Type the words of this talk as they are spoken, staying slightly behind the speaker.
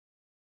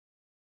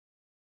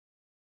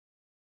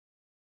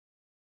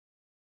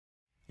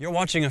You're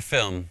watching a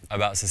film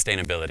about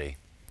sustainability,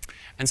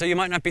 and so you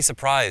might not be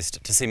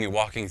surprised to see me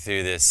walking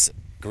through this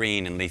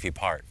green and leafy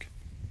park.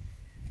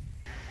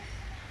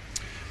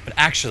 But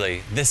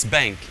actually, this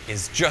bank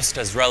is just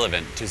as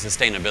relevant to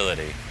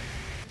sustainability.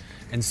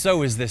 And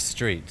so is this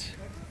street,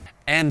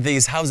 and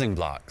these housing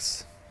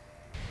blocks.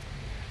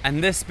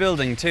 And this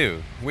building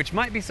too, which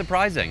might be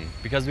surprising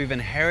because we've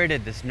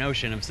inherited this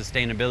notion of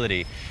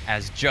sustainability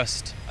as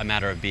just a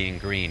matter of being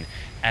green,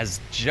 as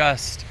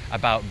just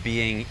about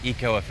being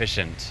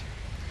eco-efficient.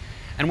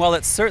 And while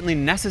it's certainly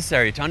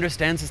necessary to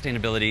understand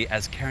sustainability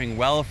as caring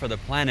well for the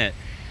planet,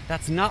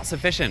 that's not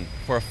sufficient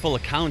for a full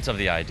account of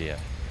the idea.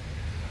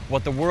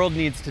 What the world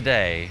needs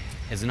today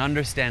is an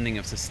understanding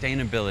of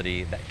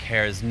sustainability that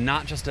cares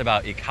not just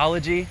about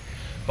ecology,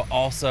 but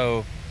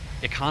also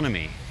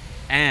economy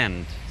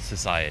and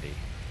society.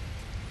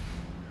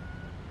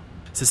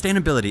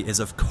 Sustainability is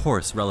of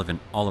course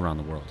relevant all around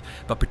the world,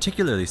 but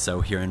particularly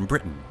so here in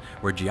Britain,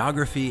 where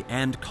geography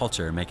and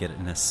culture make it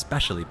an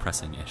especially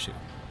pressing issue.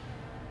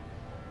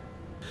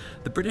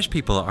 The British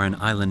people are an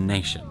island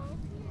nation,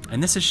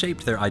 and this has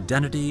shaped their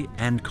identity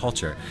and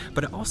culture,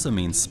 but it also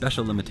means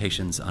special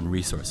limitations on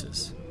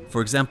resources.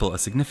 For example, a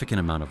significant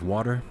amount of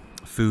water,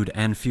 food,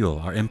 and fuel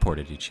are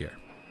imported each year.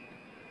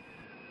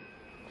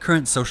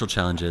 Current social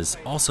challenges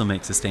also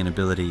make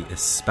sustainability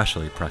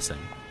especially pressing.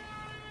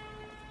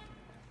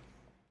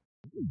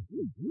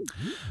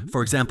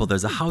 For example,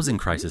 there's a housing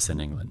crisis in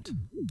England.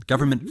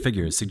 Government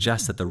figures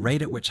suggest that the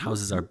rate at which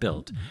houses are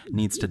built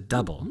needs to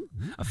double,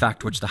 a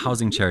fact which the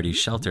housing charity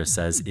Shelter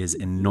says is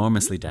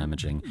enormously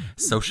damaging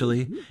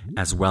socially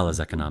as well as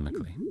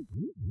economically.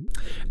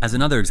 As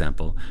another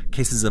example,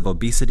 cases of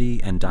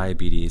obesity and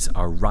diabetes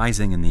are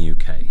rising in the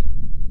UK.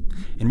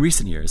 In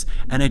recent years,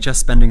 NHS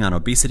spending on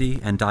obesity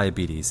and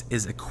diabetes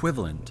is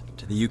equivalent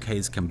to the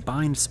UK's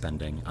combined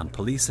spending on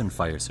police and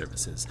fire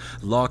services,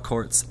 law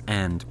courts,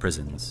 and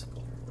prisons.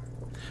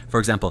 For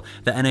example,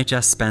 the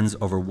NHS spends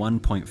over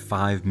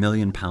 £1.5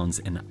 million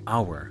an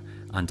hour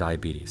on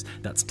diabetes.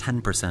 That's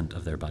 10%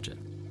 of their budget.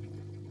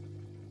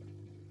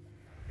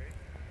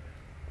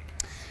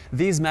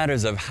 These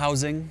matters of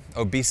housing,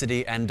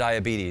 obesity, and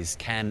diabetes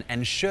can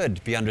and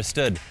should be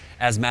understood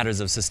as matters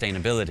of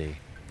sustainability.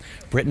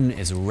 Britain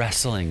is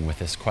wrestling with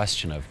this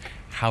question of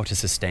how to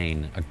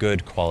sustain a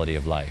good quality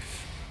of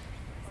life.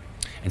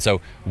 And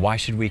so, why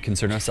should we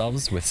concern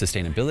ourselves with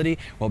sustainability?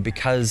 Well,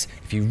 because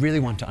if you really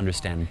want to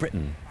understand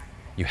Britain,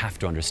 you have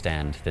to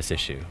understand this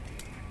issue.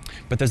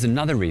 But there's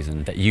another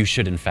reason that you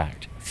should, in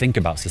fact, think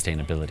about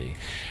sustainability.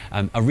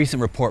 A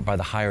recent report by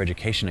the Higher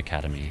Education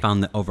Academy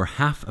found that over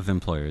half of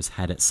employers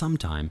had at some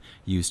time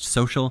used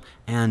social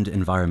and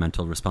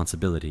environmental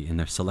responsibility in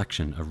their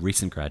selection of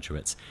recent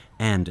graduates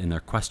and in their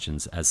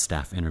questions as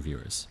staff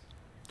interviewers.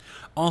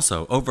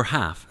 Also, over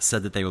half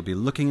said that they will be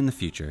looking in the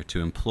future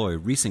to employ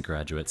recent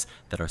graduates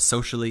that are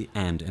socially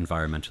and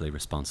environmentally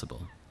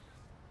responsible.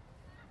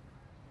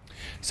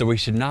 So we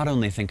should not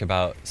only think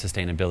about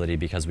sustainability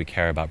because we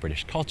care about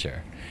British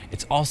culture,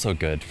 it's also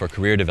good for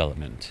career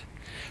development.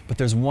 But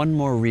there's one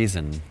more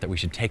reason that we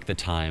should take the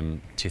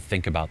time to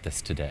think about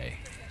this today.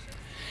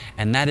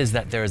 And that is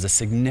that there is a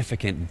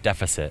significant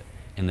deficit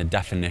in the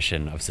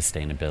definition of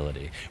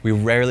sustainability. We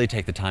rarely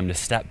take the time to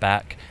step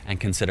back and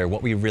consider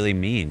what we really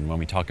mean when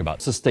we talk about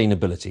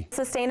sustainability.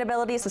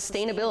 Sustainability.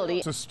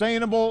 Sustainability.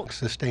 Sustainable.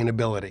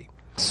 Sustainability.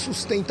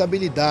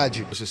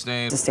 Sustentabilidade.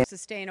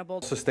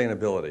 Sustainable.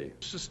 Sustainability.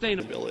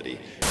 Sustainability.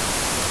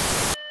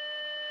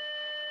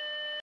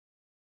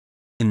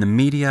 In the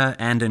media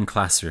and in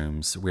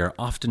classrooms, we are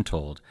often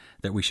told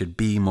that we should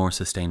be more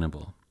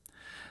sustainable.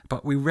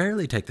 But we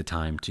rarely take the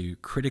time to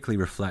critically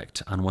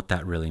reflect on what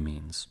that really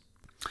means.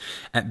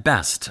 At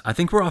best, I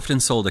think we're often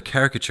sold a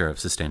caricature of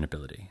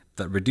sustainability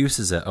that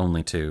reduces it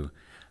only to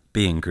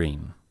being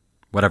green,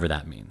 whatever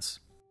that means.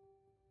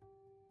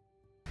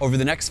 Over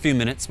the next few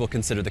minutes, we'll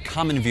consider the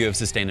common view of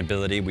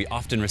sustainability we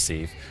often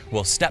receive.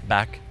 We'll step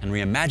back and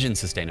reimagine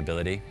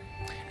sustainability,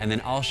 and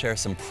then I'll share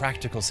some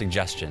practical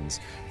suggestions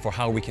for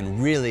how we can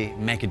really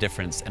make a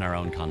difference in our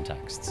own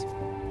contexts.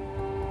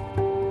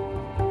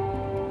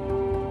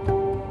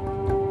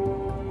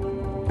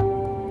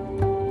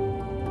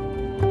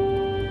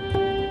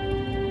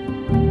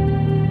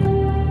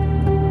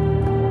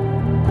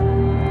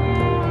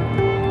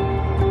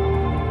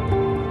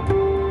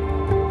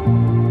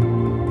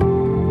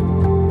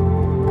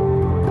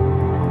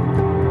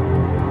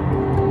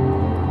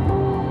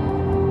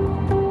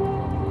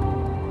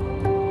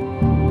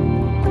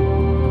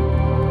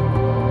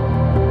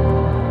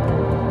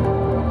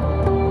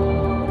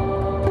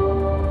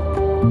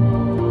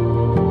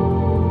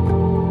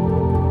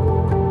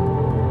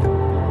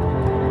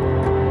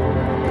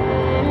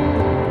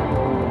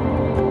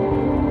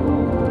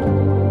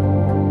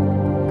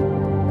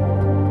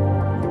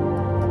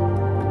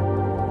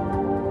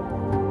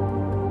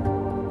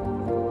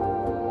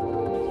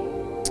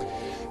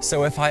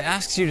 So if I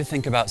asked you to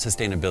think about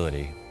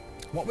sustainability,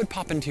 what would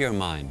pop into your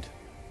mind?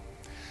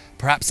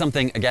 Perhaps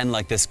something, again,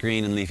 like this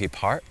green and leafy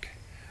park,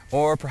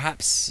 or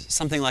perhaps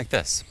something like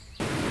this.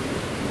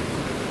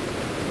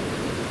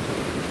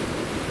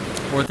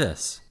 Or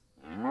this.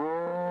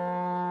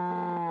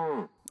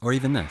 Or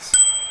even this.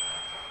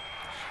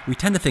 We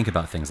tend to think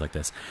about things like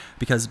this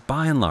because,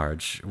 by and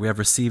large, we have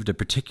received a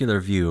particular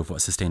view of what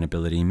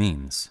sustainability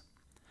means.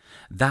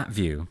 That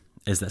view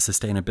is that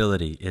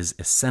sustainability is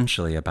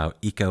essentially about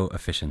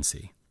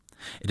eco-efficiency.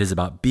 It is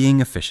about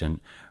being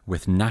efficient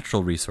with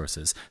natural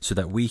resources so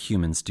that we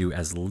humans do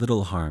as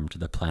little harm to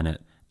the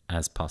planet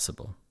as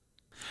possible.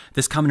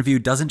 This common view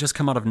doesn't just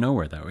come out of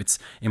nowhere, though. It's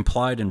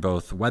implied in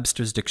both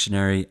Webster's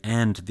dictionary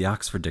and the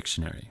Oxford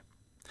Dictionary.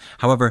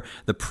 However,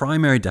 the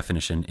primary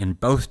definition in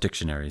both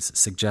dictionaries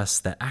suggests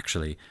that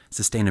actually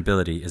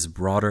sustainability is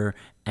broader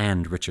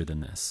and richer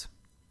than this.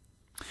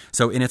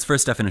 So in its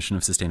first definition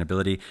of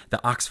sustainability,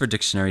 the Oxford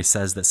Dictionary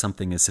says that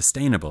something is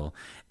sustainable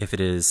if it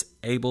is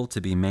able to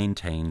be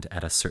maintained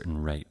at a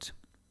certain rate.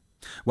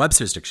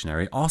 Webster's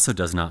dictionary also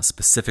does not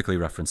specifically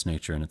reference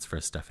nature in its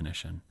first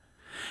definition.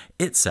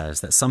 It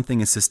says that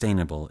something is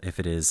sustainable if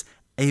it is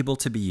able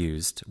to be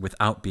used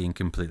without being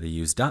completely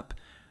used up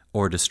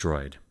or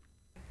destroyed.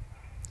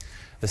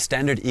 The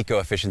standard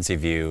eco-efficiency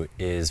view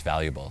is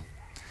valuable,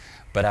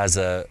 but as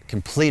a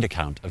complete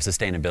account of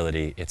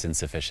sustainability, it's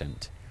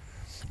insufficient.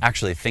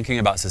 Actually, thinking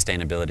about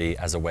sustainability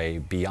as a way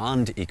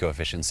beyond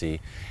eco-efficiency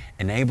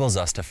enables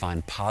us to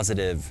find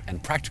positive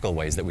and practical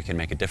ways that we can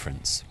make a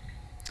difference.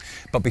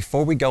 But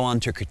before we go on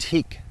to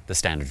critique the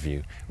standard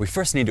view, we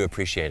first need to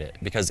appreciate it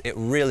because it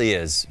really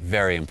is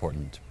very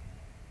important.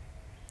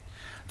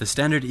 The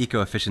standard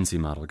eco-efficiency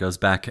model goes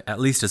back at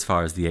least as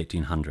far as the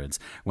 1800s,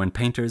 when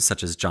painters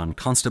such as John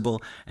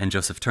Constable and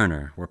Joseph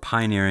Turner were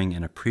pioneering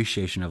an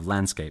appreciation of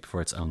landscape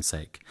for its own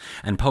sake,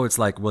 and poets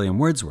like William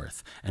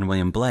Wordsworth and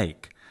William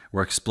Blake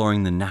were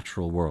exploring the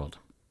natural world.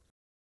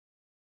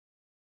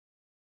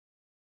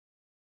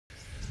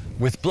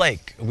 With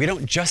Blake, we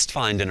don't just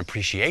find an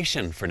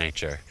appreciation for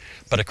nature,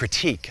 but a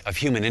critique of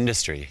human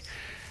industry,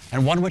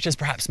 and one which is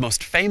perhaps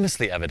most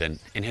famously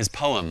evident in his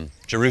poem,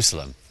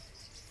 Jerusalem.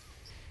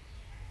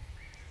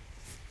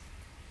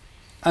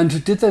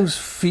 And did those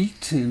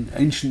feet in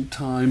ancient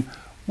time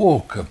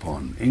walk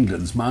upon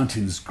England's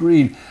mountains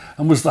green,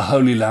 and was the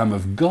Holy Lamb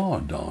of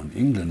God on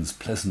England's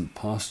pleasant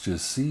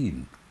pastures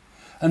seen?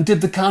 And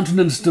did the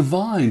countenance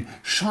divine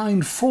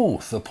shine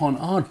forth upon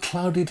our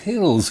clouded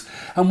hills,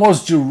 and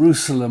was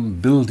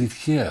Jerusalem builded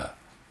here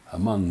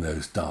among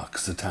those dark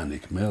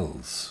satanic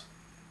mills?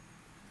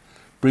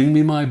 Bring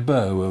me my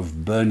bow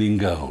of burning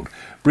gold,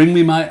 bring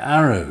me my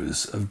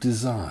arrows of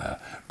desire,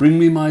 bring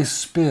me my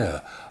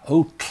spear,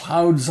 O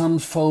clouds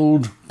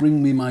unfold,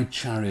 bring me my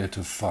chariot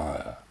of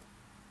fire.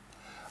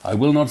 I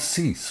will not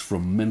cease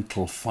from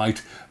mental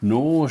fight,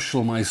 nor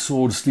shall my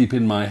sword sleep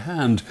in my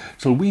hand,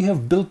 till we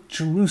have built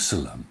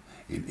Jerusalem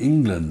in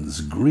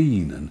England's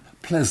green and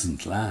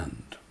pleasant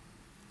land.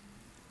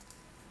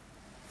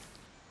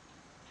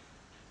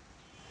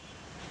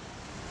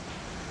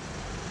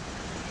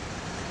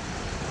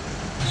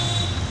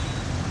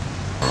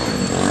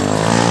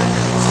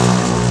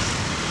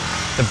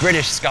 The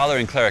British scholar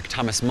and cleric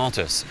Thomas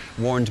Malthus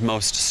warned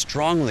most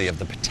strongly of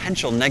the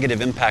potential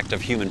negative impact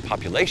of human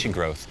population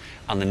growth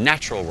on the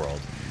natural world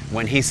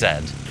when he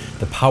said,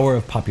 "The power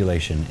of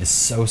population is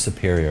so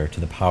superior to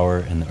the power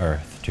in the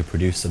earth to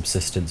produce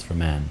subsistence for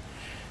man,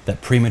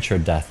 that premature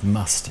death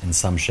must in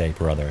some shape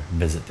or other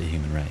visit the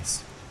human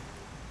race."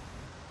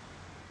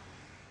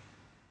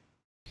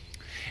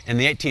 In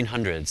the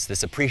 1800s,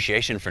 this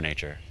appreciation for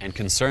nature and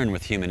concern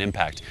with human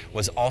impact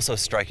was also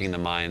striking the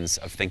minds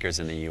of thinkers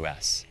in the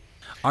US.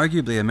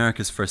 Arguably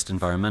America's first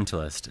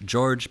environmentalist,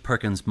 George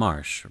Perkins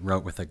Marsh,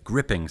 wrote with a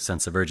gripping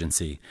sense of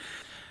urgency,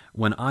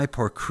 "When I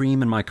pour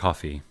cream in my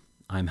coffee,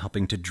 I am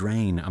helping to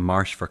drain a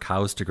marsh for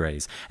cows to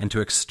graze and to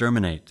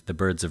exterminate the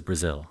birds of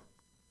Brazil."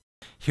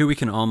 Here we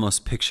can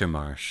almost picture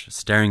Marsh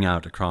staring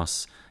out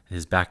across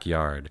his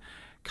backyard,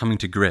 coming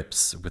to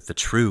grips with the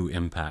true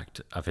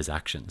impact of his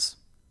actions.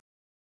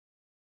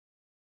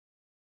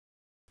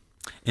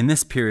 In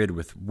this period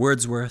with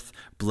Wordsworth,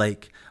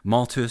 Blake,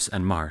 Malthus,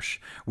 and Marsh,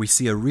 we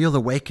see a real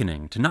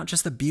awakening to not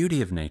just the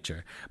beauty of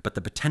nature, but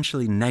the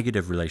potentially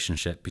negative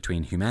relationship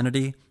between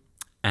humanity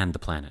and the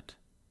planet.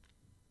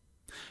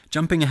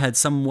 Jumping ahead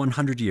some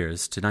 100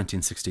 years to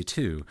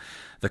 1962,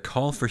 the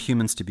call for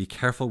humans to be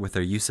careful with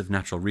their use of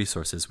natural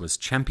resources was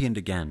championed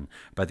again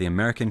by the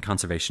American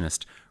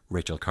conservationist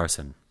Rachel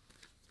Carson.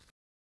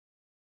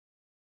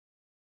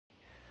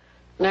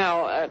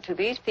 Now, to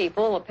these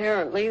people,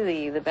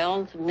 apparently the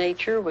balance of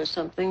nature was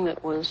something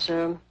that was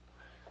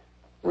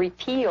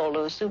repealed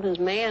as soon as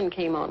man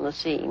came on the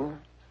scene.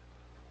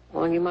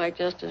 Well, you might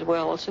just as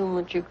well assume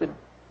that you could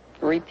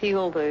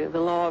repeal the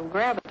law of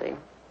gravity.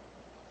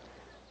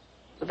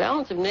 The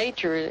balance of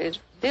nature is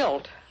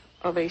built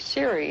of a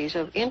series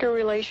of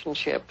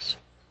interrelationships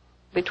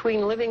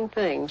between living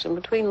things and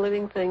between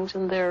living things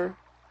and their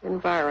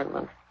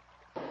environment.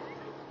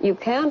 You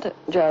can't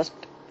just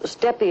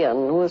step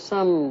in with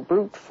some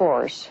brute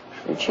force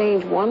and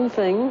change one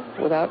thing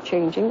without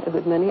changing a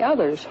good many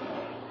others.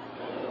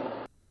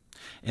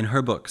 In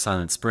her book,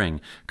 Silent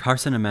Spring,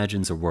 Carson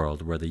imagines a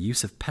world where the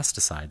use of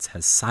pesticides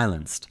has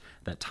silenced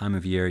that time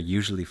of year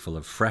usually full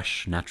of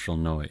fresh, natural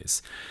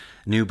noise.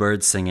 New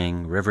birds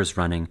singing, rivers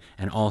running,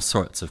 and all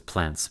sorts of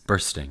plants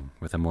bursting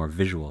with a more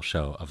visual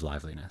show of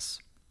liveliness.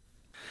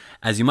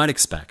 As you might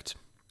expect,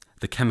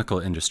 the chemical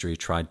industry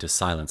tried to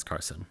silence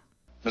Carson.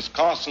 Miss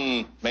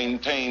Carson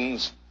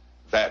maintains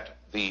that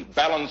the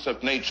balance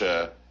of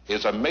nature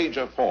is a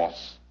major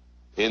force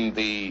in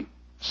the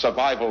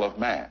survival of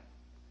man,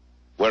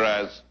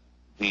 whereas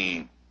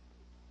the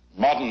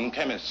modern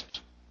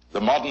chemist, the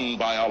modern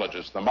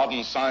biologist, the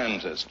modern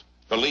scientist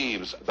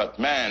believes that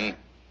man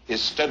is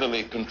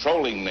steadily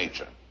controlling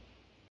nature.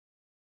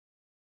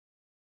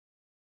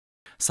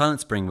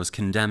 Silent Spring was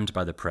condemned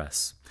by the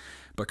press,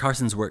 but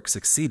Carson's work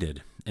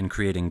succeeded in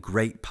creating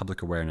great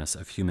public awareness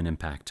of human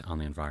impact on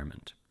the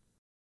environment.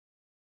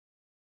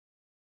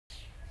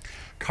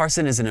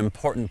 Carson is an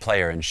important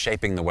player in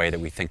shaping the way that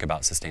we think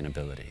about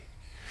sustainability.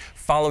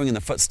 Following in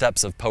the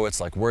footsteps of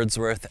poets like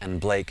Wordsworth and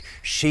Blake,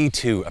 she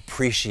too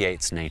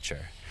appreciates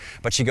nature.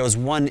 But she goes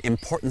one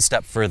important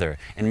step further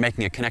in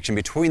making a connection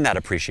between that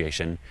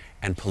appreciation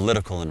and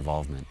political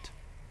involvement.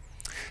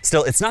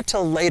 Still, it's not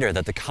till later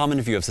that the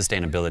common view of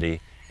sustainability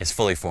is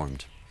fully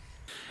formed.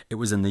 It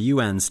was in the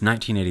UN's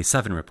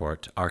 1987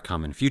 report, Our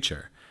Common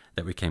Future,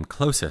 that we came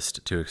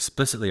closest to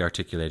explicitly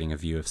articulating a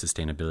view of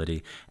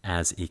sustainability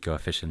as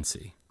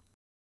eco-efficiency.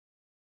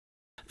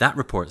 That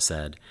report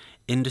said,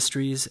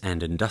 industries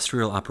and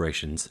industrial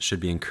operations should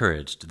be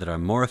encouraged that are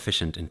more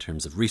efficient in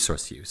terms of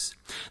resource use,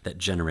 that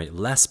generate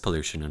less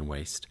pollution and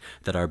waste,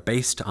 that are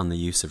based on the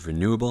use of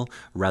renewable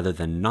rather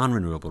than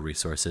non-renewable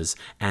resources,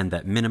 and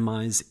that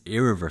minimize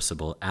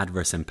irreversible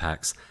adverse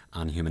impacts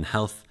on human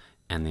health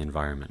and the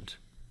environment.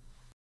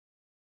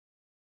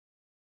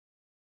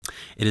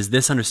 It is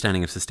this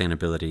understanding of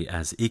sustainability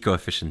as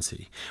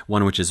eco-efficiency,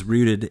 one which is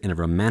rooted in a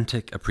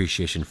romantic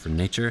appreciation for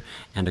nature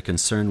and a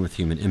concern with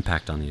human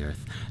impact on the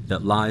earth,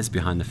 that lies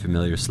behind the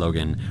familiar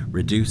slogan,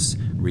 reduce,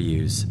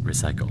 reuse,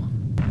 recycle.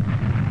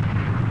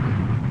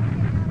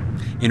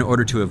 In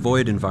order to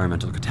avoid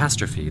environmental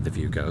catastrophe, the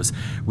view goes,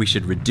 we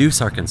should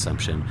reduce our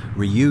consumption,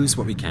 reuse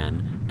what we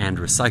can, and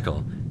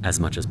recycle as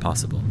much as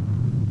possible.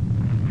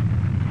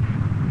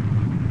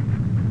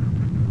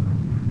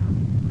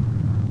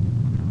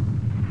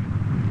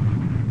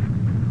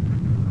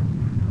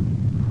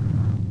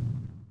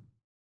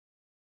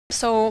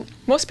 So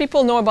most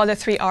people know about the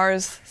 3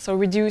 R's, so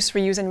reduce,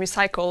 reuse, and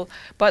recycle,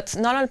 but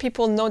not a lot of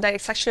people know that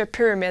it's actually a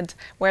pyramid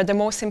where the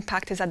most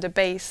impact is at the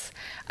base.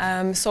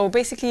 So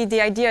basically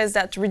the idea is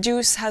that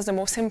reduce has the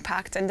most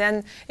impact, and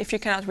then if you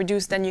cannot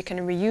reduce, then you can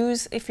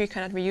reuse. If you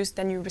cannot reuse,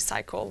 then you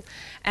recycle.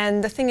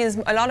 And the thing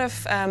is, a lot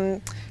of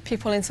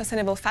people in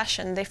sustainable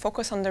fashion, they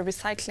focus on the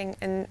recycling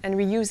and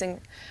reusing,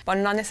 but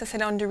not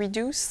necessarily on the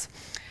reduce.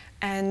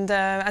 And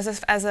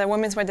as a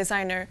women's wear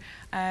designer,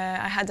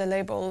 I had a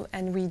label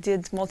and we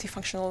did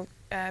multifunctional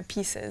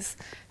pieces.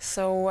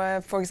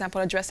 So, for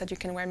example, a dress that you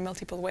can wear in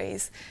multiple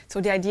ways.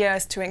 So the idea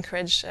is to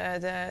encourage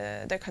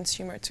the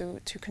consumer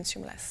to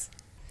consume less.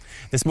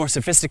 This more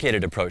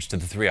sophisticated approach to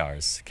the 3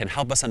 R's can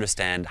help us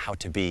understand how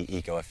to be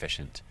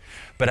eco-efficient.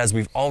 But as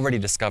we've already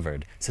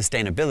discovered,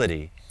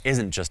 sustainability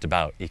isn't just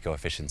about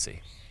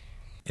eco-efficiency.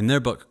 In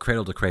their book,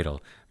 Cradle to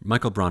Cradle,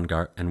 Michael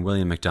Braungart and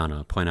William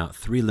McDonough point out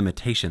 3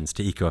 limitations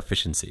to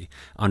eco-efficiency,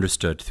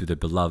 understood through the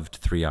beloved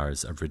 3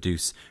 R's of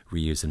reduce,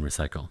 reuse, and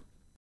recycle.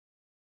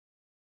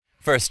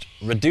 First,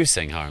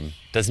 reducing harm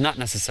does not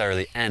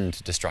necessarily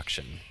end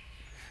destruction.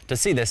 To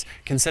see this,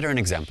 consider an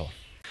example.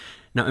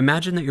 Now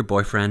imagine that your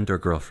boyfriend or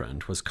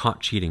girlfriend was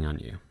caught cheating on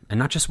you, and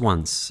not just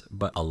once,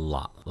 but a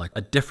lot, like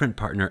a different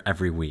partner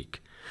every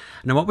week.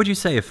 Now, what would you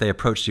say if they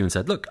approached you and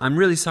said, look, I'm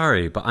really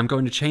sorry, but I'm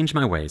going to change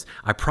my ways.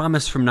 I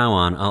promise from now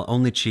on, I'll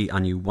only cheat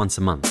on you once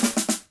a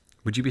month.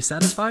 Would you be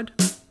satisfied?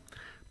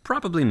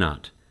 Probably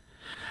not.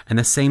 And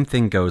the same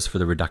thing goes for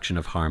the reduction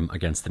of harm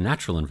against the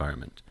natural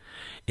environment.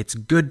 It's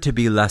good to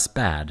be less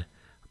bad,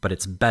 but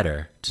it's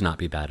better to not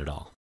be bad at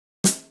all.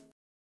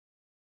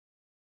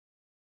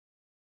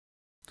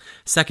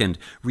 Second,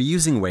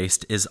 reusing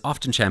waste is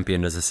often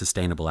championed as a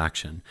sustainable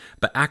action,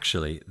 but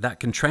actually, that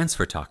can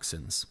transfer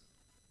toxins.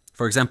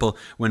 For example,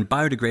 when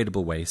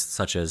biodegradable waste,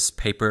 such as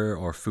paper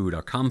or food,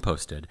 are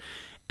composted,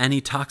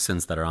 any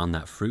toxins that are on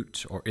that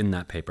fruit or in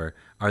that paper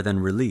are then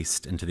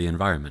released into the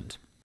environment.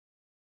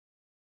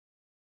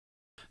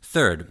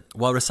 Third,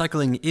 while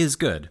recycling is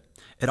good,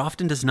 it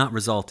often does not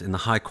result in the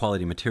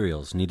high-quality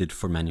materials needed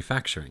for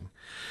manufacturing.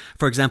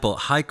 For example,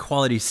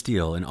 high-quality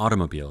steel in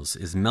automobiles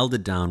is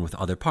melded down with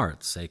other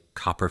parts, say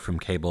copper from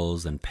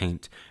cables and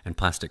paint and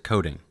plastic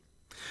coating.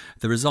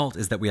 The result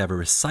is that we have a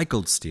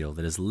recycled steel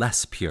that is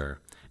less pure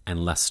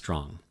and less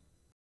strong.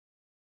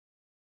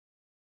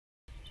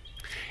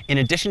 In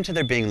addition to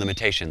there being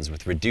limitations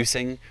with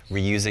reducing,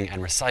 reusing,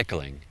 and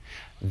recycling,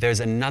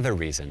 there's another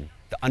reason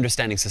that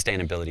understanding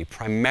sustainability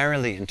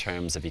primarily in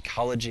terms of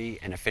ecology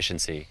and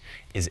efficiency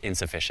is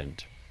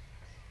insufficient.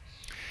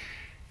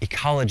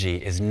 Ecology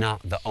is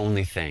not the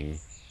only thing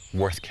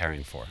worth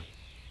caring for.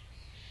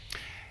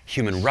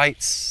 Human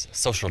rights,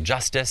 social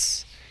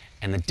justice,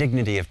 and the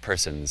dignity of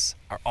persons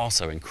are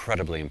also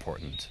incredibly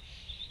important.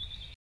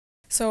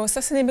 So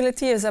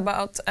sustainability is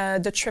about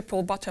the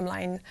triple bottom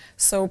line,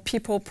 so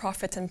people,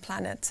 profit and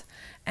planet.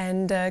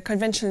 And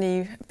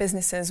conventionally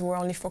businesses were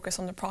only focused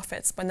on the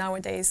profits, but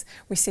nowadays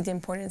we see the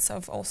importance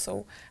of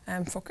also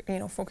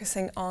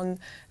focusing on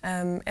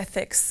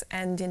ethics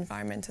and the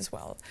environment as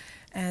well.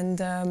 And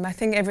I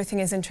think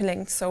everything is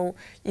interlinked, so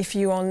if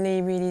you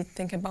only really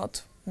think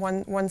about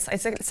one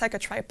side, it's like a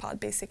tripod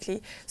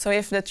basically. So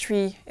if the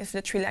three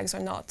legs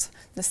are not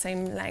the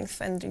same length,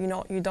 and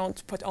you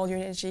don't put all your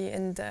energy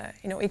in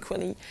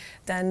equally,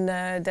 then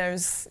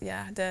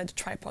the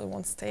tripod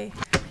won't stay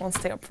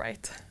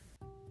upright.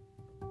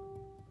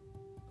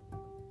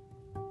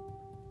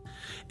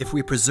 If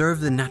we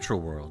preserve the natural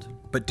world,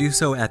 but do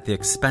so at the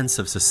expense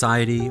of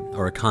society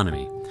or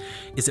economy,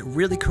 is it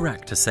really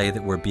correct to say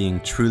that we're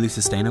being truly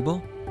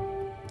sustainable?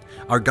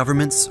 Are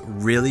governments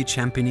really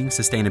championing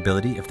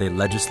sustainability if they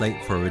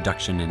legislate for a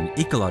reduction in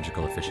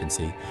ecological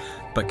efficiency,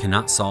 but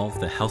cannot solve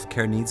the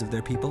healthcare needs of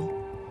their people?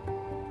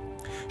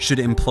 Should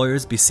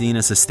employers be seen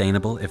as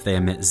sustainable if they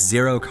emit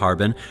zero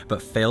carbon,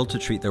 but fail to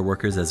treat their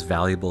workers as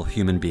valuable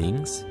human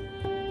beings?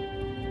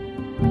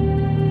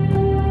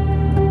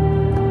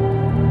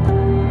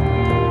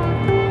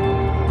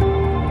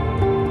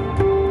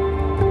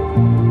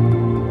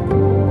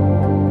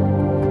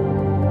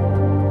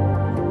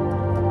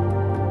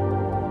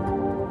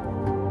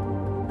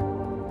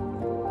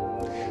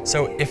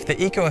 So if the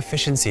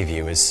eco-efficiency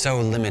view is so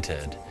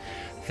limited,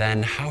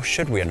 then how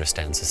should we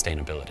understand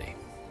sustainability?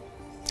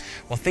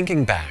 Well,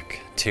 thinking back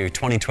to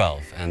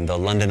 2012 and the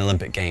London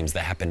Olympic Games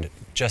that happened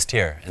just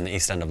here in the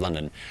East End of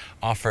London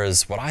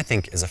offers what I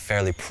think is a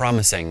fairly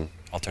promising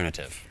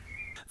alternative.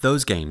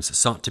 Those games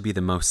sought to be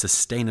the most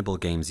sustainable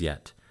games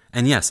yet.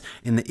 And yes,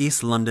 in the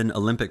East London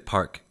Olympic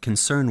Park,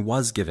 concern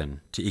was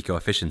given to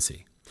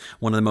eco-efficiency.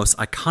 One of the most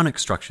iconic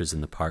structures in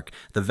the park,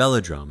 the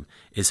velodrome,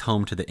 is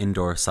home to the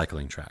indoor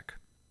cycling track.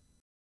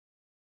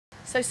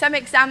 So some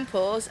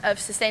examples of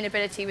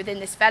sustainability within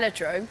this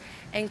velodrome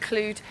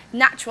include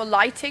natural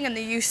lighting and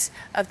the use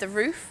of the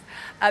roof,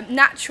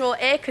 natural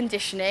air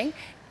conditioning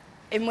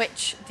in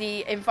which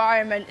the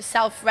environment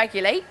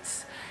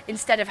self-regulates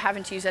instead of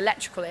having to use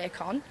electrical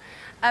aircon,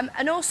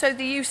 and also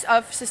the use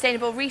of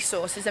sustainable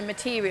resources and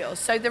materials.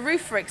 So the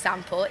roof, for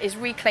example, is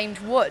reclaimed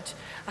wood,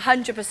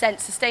 100%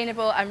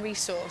 sustainable and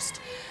resourced.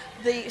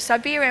 The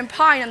Siberian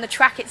pine on the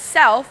track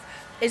itself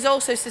is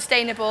also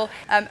sustainable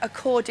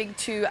according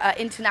to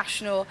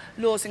international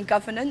laws and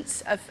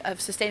governance of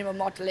sustainable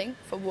modelling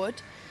for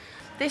wood.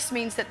 This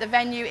means that the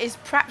venue is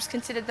perhaps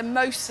considered the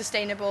most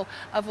sustainable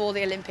of all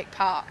the Olympic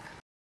Park.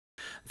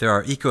 There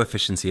are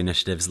eco-efficiency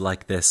initiatives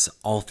like this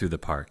all through the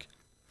park.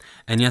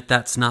 And yet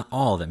that's not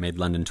all that made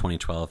London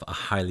 2012 a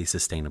highly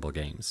sustainable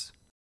Games.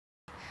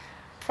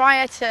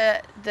 Prior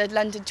to the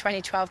London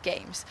 2012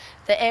 Games,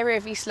 the area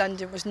of East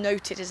London was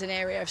noted as an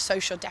area of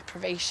social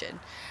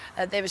deprivation.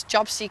 There was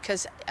job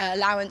seekers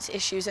allowance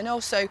issues, and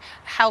also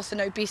health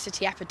and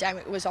obesity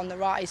epidemic was on the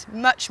rise,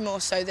 much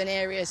more so than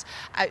areas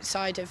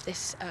outside of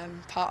this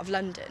part of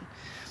London.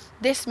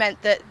 This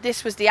meant that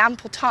this was the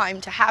ample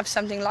time to have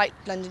something like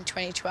London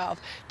 2012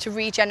 to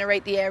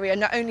regenerate the area,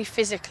 not only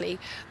physically,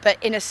 but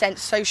in a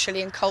sense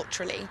socially and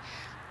culturally.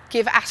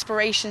 Give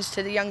aspirations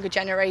to the younger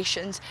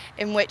generations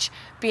in which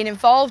being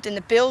involved in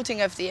the building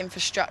of the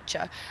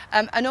infrastructure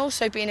and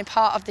also being a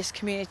part of this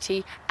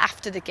community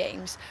after the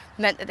Games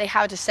meant that they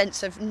had a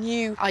sense of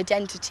new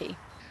identity.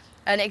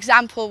 An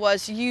example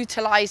was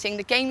utilising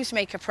the Games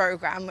Maker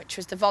programme, which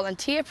was the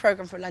volunteer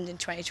programme for London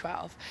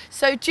 2012.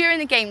 So during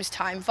the Games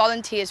time,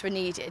 volunteers were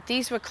needed.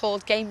 These were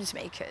called Games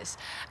Makers,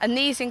 and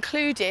these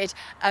included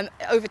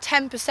over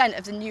 10%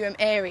 of the Newham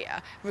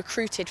area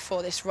recruited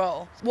for this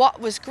role.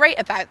 What was great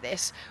about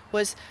this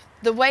was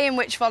the way in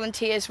which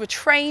volunteers were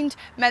trained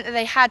meant that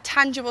they had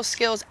tangible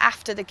skills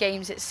after the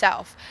Games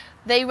itself.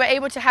 They were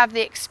able to have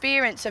the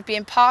experience of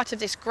being part of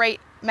this great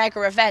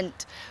mega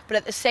event, but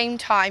at the same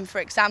time,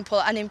 for example,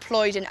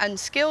 unemployed and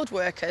unskilled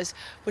workers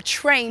were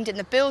trained in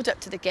the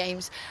build-up to the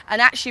Games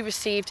and actually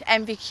received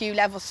MVQ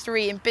level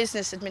 3 in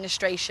business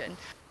administration.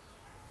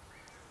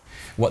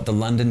 What the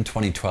London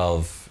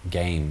 2012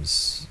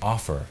 Games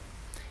offer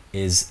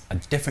is a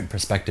different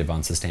perspective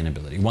on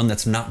sustainability, one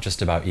that's not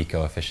just about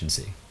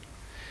eco-efficiency.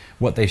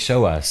 What they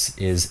show us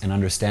is an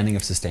understanding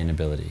of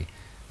sustainability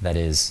that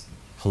is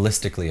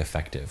holistically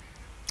effective.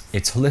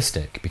 It's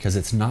holistic because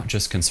it's not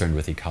just concerned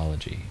with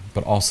ecology,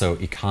 but also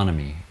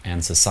economy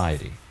and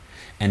society.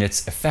 And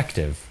it's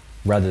effective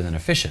rather than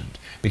efficient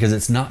because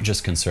it's not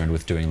just concerned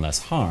with doing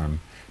less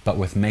harm, but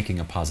with making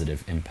a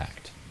positive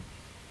impact.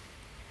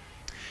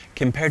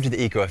 Compared to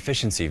the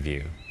eco-efficiency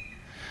view,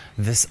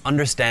 this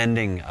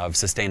understanding of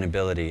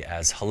sustainability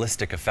as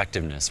holistic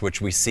effectiveness,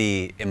 which we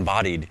see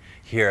embodied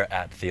here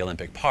at the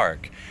Olympic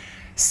Park,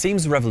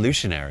 seems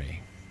revolutionary,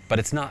 but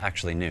it's not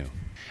actually new.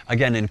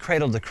 Again, in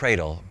Cradle to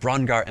Cradle,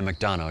 Brongar and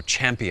McDonough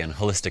champion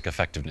holistic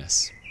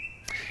effectiveness.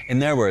 In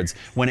their words,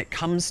 when it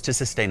comes to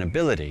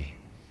sustainability,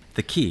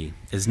 the key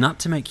is not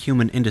to make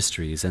human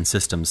industries and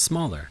systems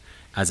smaller,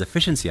 as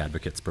efficiency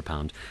advocates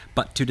propound,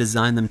 but to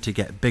design them to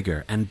get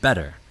bigger and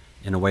better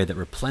in a way that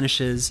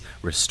replenishes,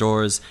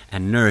 restores,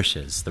 and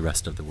nourishes the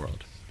rest of the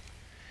world.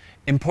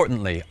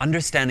 Importantly,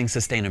 understanding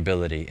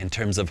sustainability in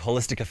terms of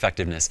holistic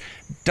effectiveness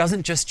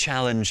doesn't just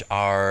challenge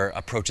our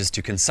approaches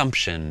to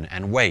consumption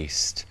and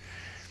waste.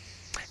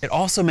 It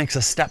also makes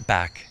us step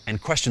back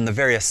and question the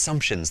very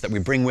assumptions that we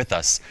bring with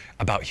us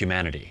about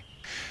humanity.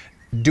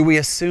 Do we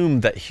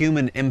assume that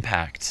human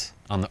impact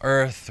on the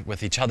earth,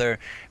 with each other,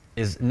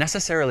 is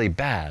necessarily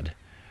bad?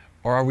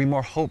 Or are we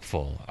more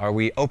hopeful? Are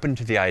we open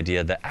to the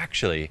idea that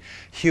actually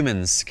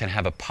humans can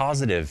have a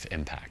positive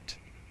impact?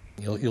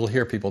 You'll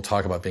hear people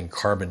talk about being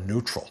carbon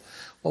neutral.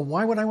 Well,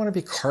 why would I want to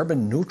be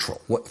carbon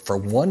neutral? What, for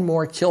 1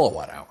 more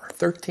kilowatt hour,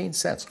 13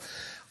 cents,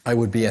 I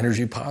would be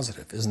energy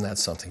positive. Isn't that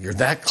something? You're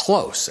that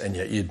close, and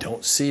yet you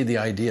don't see the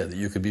idea that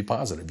you could be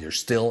positive. You're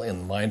still in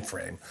the mind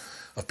frame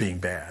of being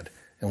bad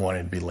and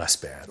wanting to be less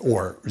bad,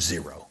 or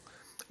zero.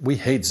 We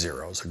hate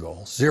zero as a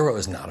goal. Zero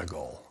is not a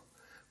goal.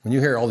 When you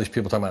hear all these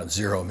people talking about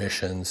zero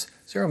emissions,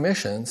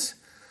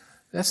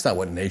 that's not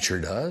what nature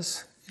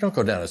does. You don't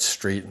go down a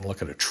street and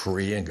look at a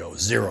tree and go,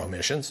 zero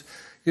emissions.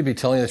 You'd be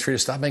telling the tree to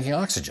stop making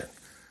oxygen.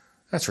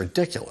 That's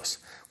ridiculous.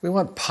 We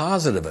want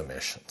positive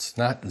emissions,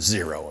 not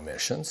zero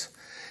emissions.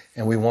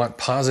 And we want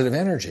positive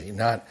energy,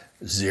 not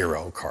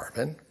zero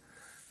carbon.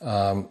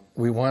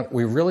 We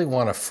really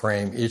want to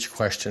frame each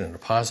question in a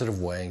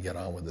positive way and get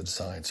on with the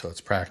design so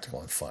it's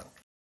practical and fun.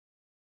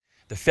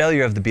 The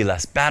failure of the be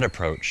less bad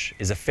approach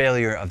is a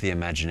failure of the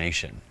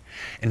imagination.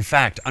 In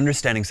fact,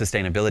 understanding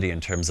sustainability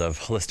in terms of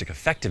holistic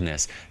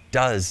effectiveness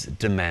does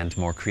demand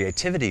more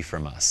creativity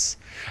from us.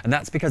 And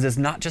that's because it's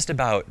not just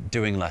about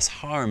doing less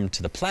harm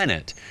to the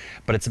planet,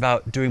 but it's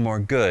about doing more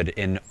good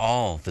in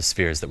all the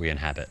spheres that we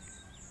inhabit.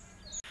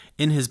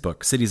 In his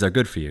book, Cities Are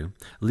Good For You,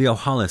 Leo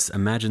Hollis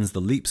imagines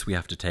the leaps we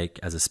have to take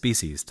as a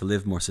species to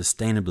live more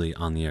sustainably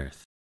on the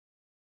Earth.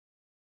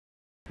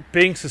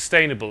 Being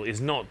sustainable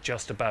is not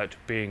just about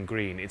being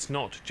green. It's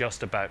not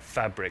just about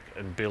fabric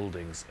and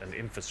buildings and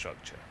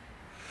infrastructure.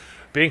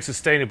 Being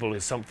sustainable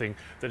is something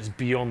that is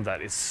beyond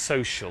that. It's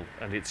social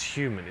and it's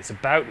human. It's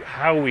about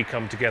how we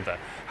come together,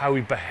 how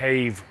we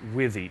behave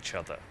with each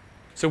other.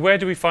 So where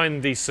do we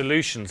find these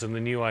solutions and the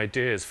new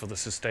ideas for the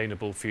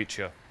sustainable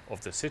future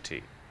of the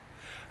city?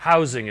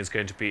 Housing is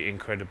going to be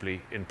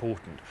incredibly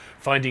important.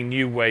 Finding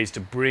new ways to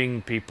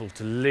bring people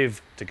to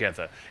live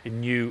together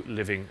in new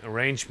living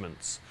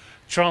arrangements.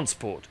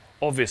 Transport,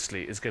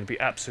 obviously, is going to be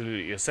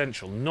absolutely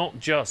essential, not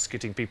just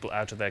getting people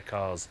out of their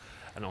cars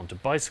and onto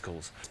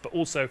bicycles, but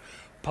also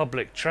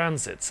public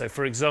transit. So,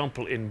 for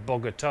example, in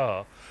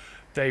Bogota,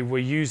 they were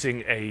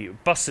using a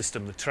bus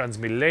system, the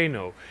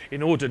Transmilenio,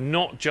 in order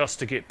not just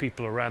to get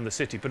people around the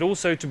city, but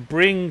also to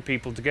bring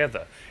people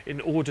together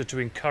in order to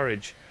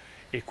encourage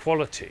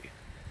equality.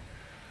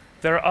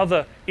 There are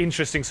other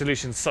interesting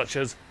solutions such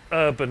as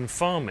urban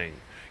farming,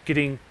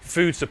 getting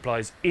food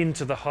supplies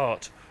into the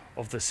heart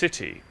of the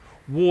city.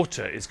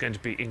 Water is going to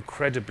be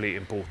incredibly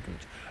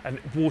important, and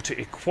water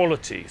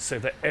equality so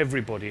that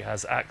everybody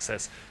has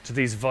access to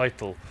these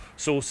vital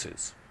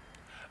sources.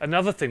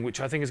 Another thing which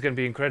I think is going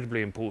to be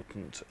incredibly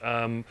important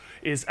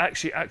is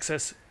actually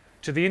access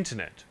to the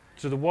internet,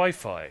 to the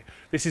Wi-Fi.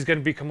 This is going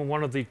to become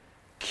one of the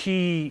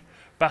key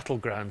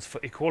battlegrounds for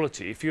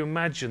equality. If you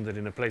imagine that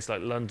in a place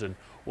like London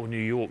or New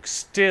York,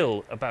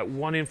 still about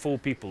 1 in 4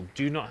 people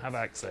do not have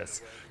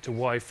access to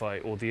Wi-Fi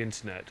or the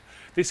internet,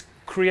 this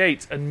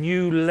creates a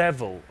new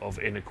level of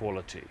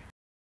inequality.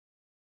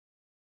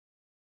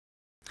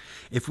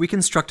 If we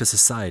construct a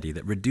society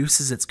that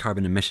reduces its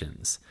carbon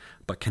emissions,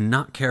 but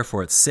cannot care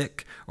for its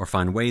sick or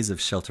find ways of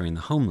sheltering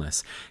the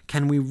homeless,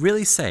 can we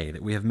really say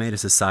that we have made a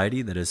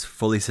society that is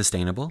fully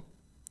sustainable?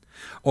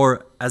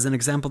 Or, as an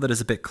example that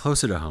is a bit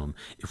closer to home,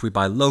 if we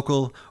buy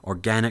local,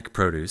 organic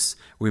produce,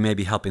 we may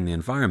be helping the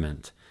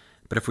environment.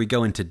 But if we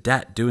go into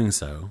debt doing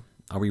so,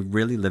 are we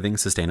really living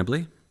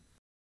sustainably?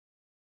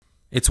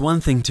 It's one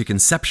thing to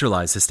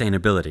conceptualize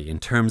sustainability in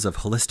terms of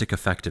holistic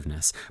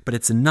effectiveness, but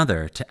it's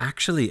another to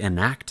actually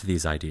enact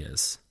these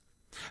ideas.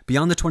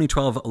 Beyond the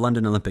 2012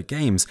 London Olympic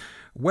Games,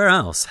 where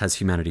else has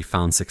humanity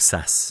found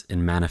success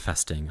in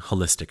manifesting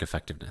holistic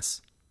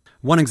effectiveness?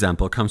 One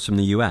example comes from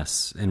the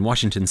US, in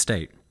Washington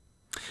State.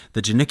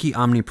 The Janicki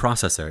Omni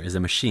processor is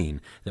a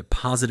machine that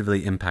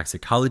positively impacts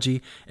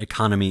ecology,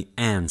 economy,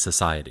 and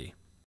society.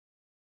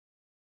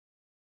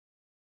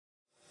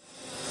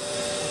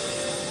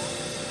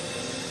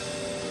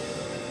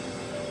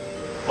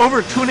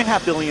 Over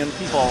 2.5 billion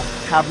people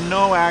have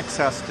no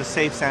access to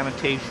safe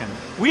sanitation.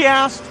 We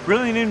asked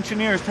brilliant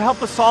engineers to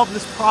help us solve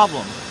this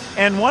problem.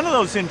 And one of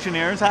those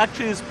engineers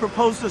actually has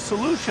proposed a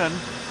solution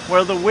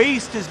where the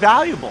waste is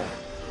valuable.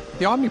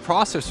 The Omni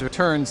processor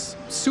turns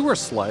sewer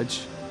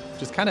sludge,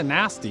 which is kind of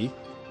nasty,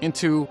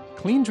 into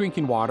clean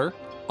drinking water,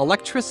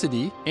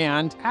 electricity,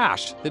 and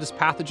ash that is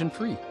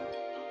pathogen-free.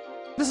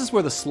 This is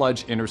where the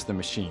sludge enters the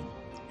machine.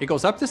 It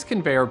goes up this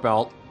conveyor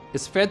belt,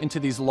 is fed into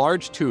these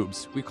large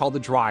tubes we call the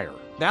dryer.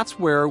 That's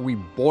where we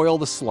boil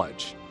the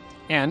sludge.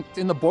 And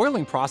in the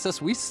boiling process,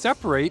 we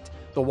separate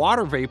the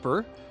water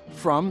vapor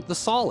from the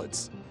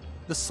solids.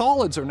 The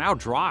solids are now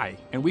dry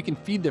and we can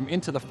feed them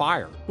into the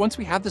fire. Once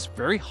we have this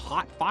very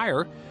hot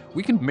fire,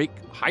 we can make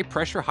high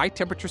pressure, high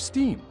temperature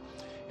steam.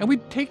 And we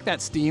take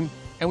that steam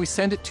and we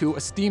send it to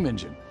a steam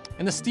engine.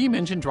 And the steam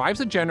engine drives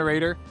a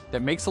generator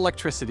that makes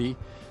electricity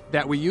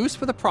that we use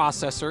for the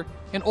processor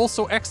and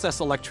also excess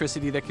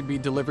electricity that can be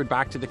delivered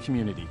back to the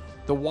community.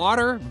 The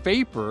water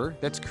vapor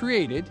that's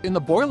created in the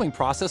boiling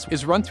process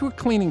is run through a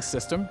cleaning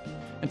system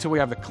until we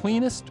have the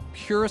cleanest,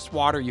 purest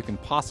water you can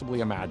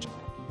possibly imagine.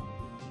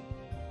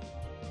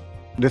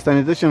 The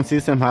sanitation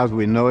system as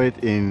we know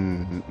it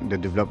in the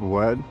developed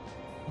world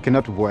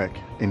cannot work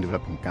in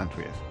developing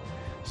countries.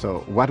 So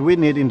what we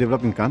need in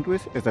developing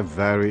countries is a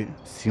very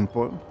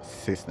simple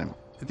system.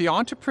 The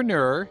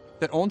entrepreneur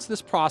that owns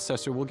this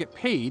processor will get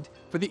paid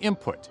for the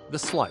input, the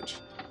sludge.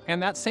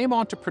 And that same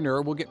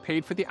entrepreneur will get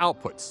paid for the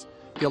outputs,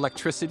 the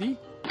electricity,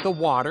 the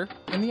water,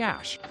 and the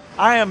ash.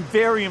 I am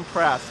very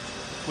impressed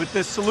with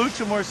this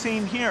solution we're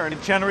seeing here.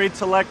 It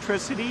generates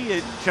electricity,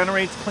 it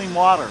generates clean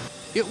water.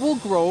 It will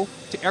grow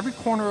to every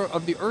corner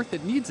of the earth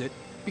that needs it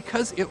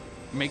because it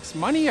makes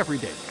money every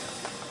day.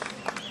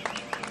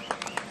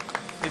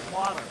 It's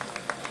water.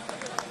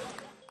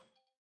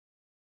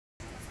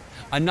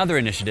 Another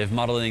initiative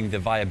modeling the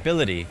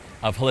viability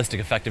of holistic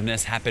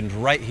effectiveness happened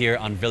right here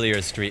on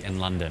Villiers Street in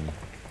London.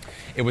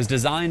 It was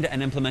designed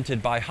and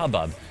implemented by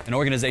Hubbub, an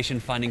organization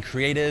finding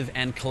creative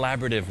and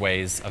collaborative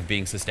ways of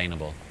being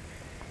sustainable.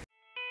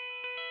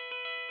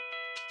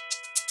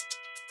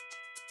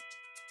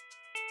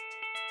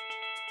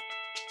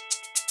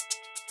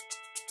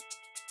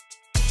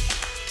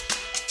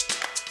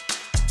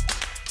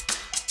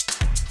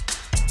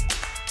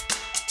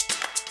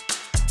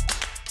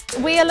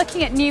 We are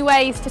looking at new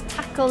ways to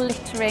tackle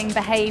littering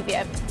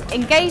behaviour,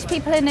 engage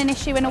people in an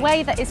issue in a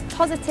way that is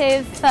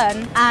positive,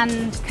 fun and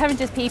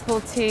encourages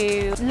people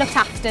to look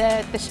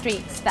after the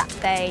streets that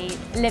they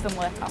live and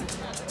work on.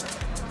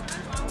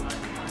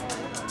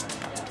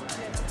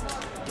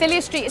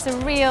 Villiers Street is a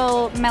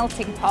real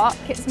melting pot.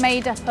 It's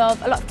made up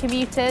of a lot of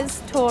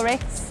commuters,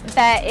 tourists.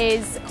 There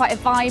is quite a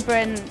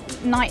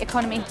vibrant night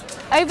economy.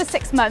 Over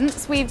 6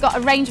 months we've got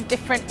a range of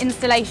different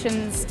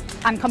installations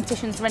and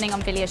competitions running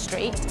on Villiers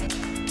Street.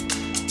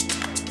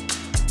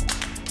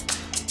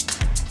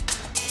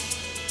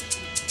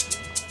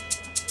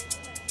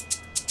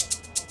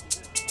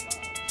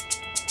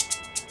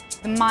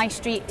 The My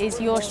Street is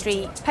Your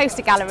Street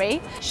poster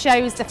gallery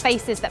shows the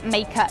faces that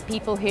make up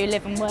people who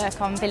live and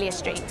work on Villiers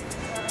Street.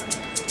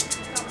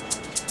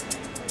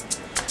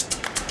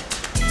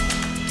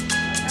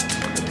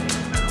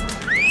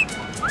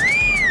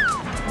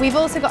 We've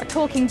also got a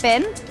talking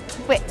bin,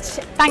 which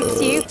thanks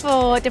you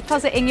for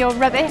depositing your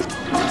rubbish.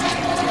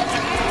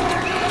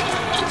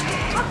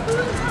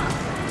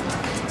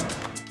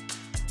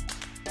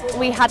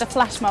 We had a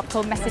flash mob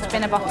called Message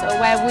Bin a Bottle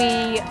where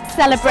we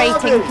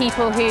celebrating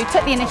people who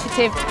took the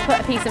initiative to put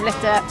a piece of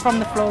litter from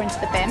the floor into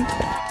the bin.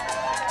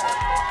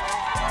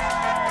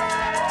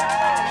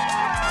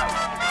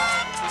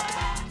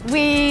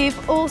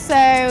 We've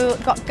also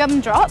got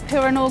Gumdrop, who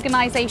are an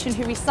organisation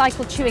who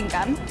recycle chewing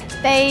gum.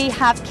 They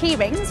have key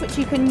rings which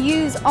you can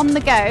use on the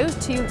go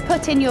to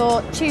put in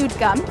your chewed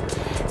gum.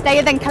 They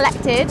are then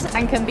collected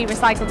and can be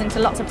recycled into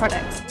lots of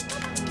products.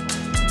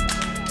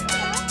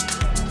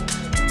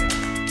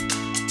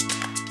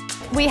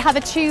 We have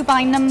a chew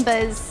by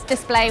numbers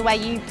display where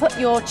you put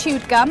your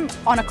chewed gum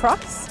on a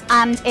cross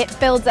and it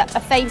builds up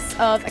a face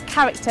of a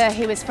character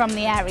who is from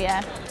the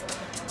area.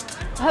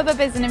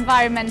 Hubbub is an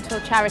environmental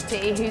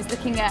charity who's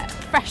looking at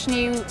fresh,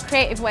 new,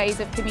 creative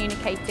ways of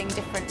communicating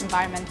different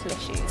environmental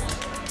issues.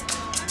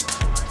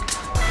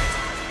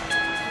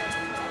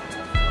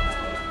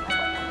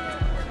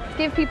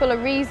 Give people a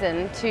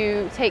reason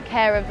to take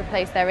care of the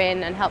place they're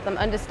in and help them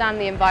understand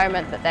the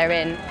environment that they're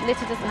in.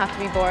 Litter doesn't have to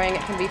be boring, it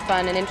can be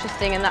fun and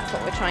interesting, and that's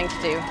what we're trying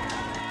to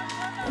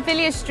do.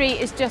 Villiers Street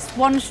is just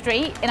one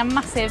street in a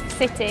massive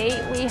city.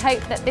 We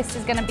hope that this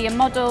is going to be a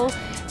model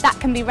that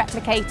can be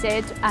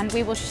replicated, and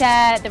we will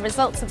share the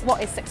results of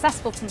what is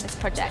successful from this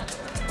project.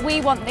 We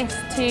want this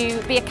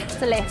to be a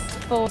catalyst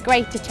for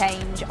greater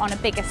change on a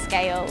bigger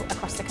scale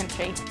across the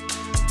country.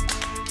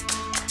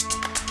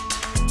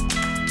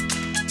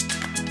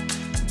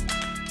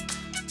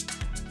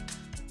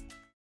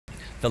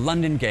 The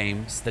London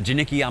Games, the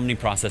Janicki Omni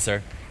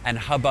Processor, and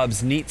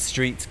Hubbub's Neat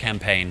Streets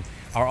campaign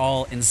are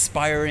all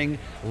inspiring,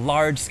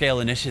 large-scale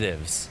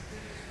initiatives.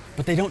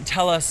 But they don't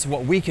tell us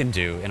what we can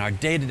do in our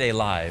day-to-day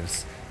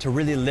lives to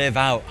really live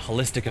out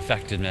holistic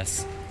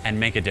effectiveness and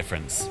make a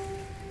difference.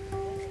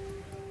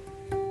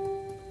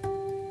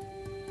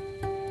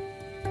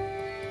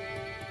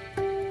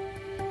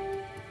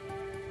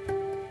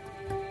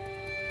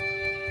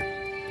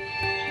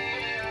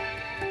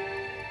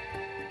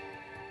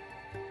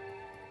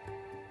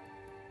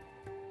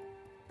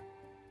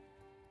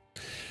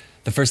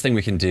 The first thing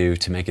we can do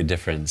to make a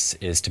difference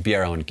is to be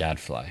our own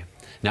gadfly.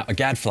 Now, a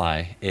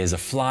gadfly is a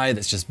fly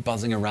that's just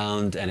buzzing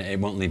around and it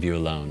won't leave you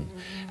alone.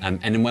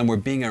 And when we're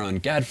being our own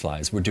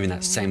gadflies, we're doing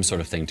that same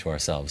sort of thing to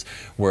ourselves.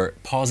 We're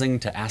pausing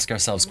to ask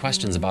ourselves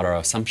questions about our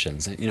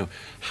assumptions. You know,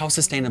 how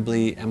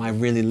sustainably am I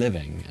really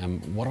living?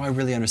 What do I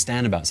really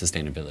understand about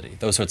sustainability?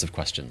 Those sorts of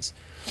questions.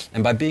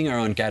 And by being our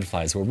own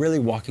gadflies, we're really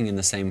walking in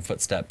the same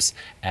footsteps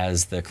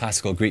as the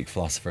classical Greek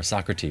philosopher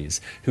Socrates,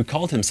 who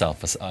called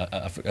himself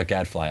a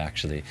gadfly,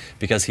 actually,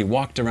 because he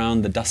walked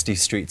around the dusty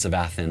streets of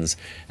Athens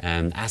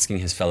asking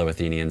his fellow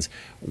Athenians,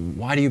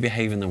 why do you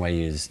behave in the way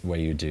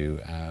you do?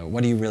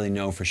 What do you really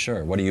know for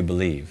sure? What do you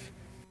believe?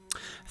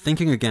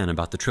 Thinking again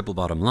about the triple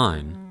bottom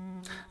line,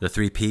 the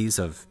 3 Ps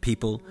of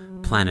people,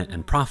 planet,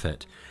 and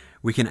profit,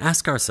 we can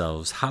ask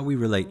ourselves how we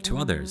relate to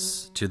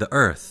others, to the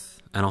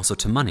earth, and also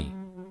to money.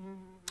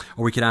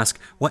 Or we could ask,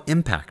 what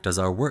impact does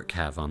our work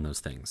have on those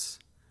things?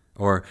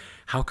 Or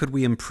how could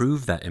we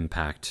improve that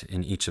impact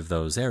in each of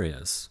those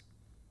areas?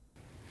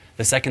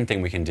 The second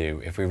thing we can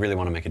do, if we really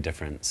want to make a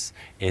difference,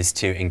 is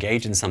to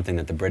engage in something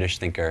that the British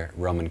thinker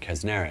Roman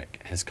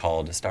Krasznaric has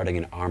called starting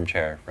an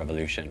armchair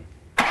revolution.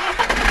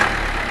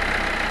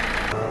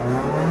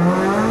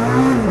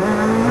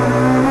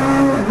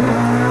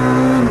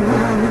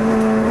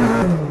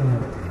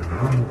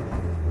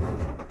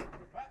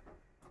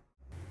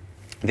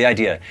 The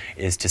idea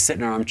is to sit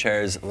in our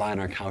armchairs, lie on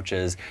our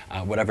couches,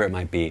 whatever it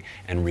might be,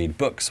 and read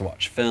books,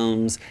 watch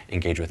films,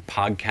 engage with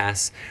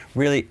podcasts,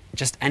 really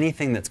just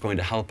anything that's going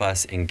to help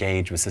us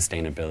engage with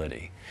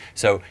sustainability.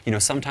 So, you know,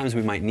 sometimes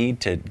we might need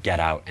to get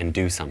out and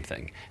do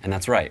something, and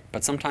that's right,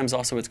 but sometimes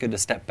also it's good to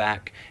step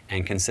back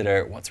and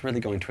consider what's really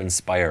going to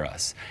inspire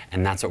us,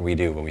 and that's what we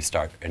do when we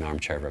start an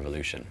armchair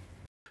revolution.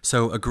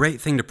 So a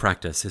great thing to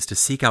practice is to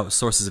seek out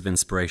sources of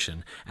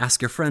inspiration.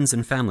 Ask your friends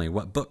and family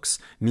what books,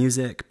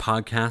 music,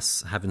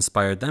 podcasts have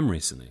inspired them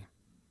recently.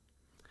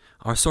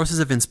 Our sources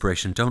of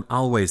inspiration don't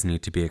always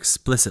need to be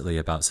explicitly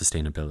about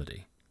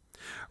sustainability.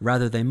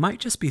 Rather, they might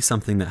just be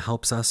something that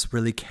helps us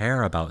really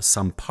care about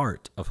some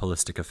part of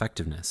holistic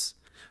effectiveness.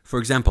 For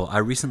example, I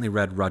recently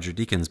read Roger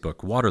Deacon's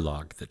book,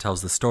 Waterlogged, that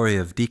tells the story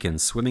of Deacon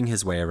swimming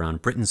his way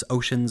around Britain's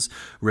oceans,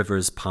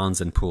 rivers,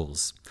 ponds, and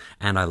pools.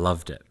 And I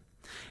loved it.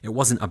 It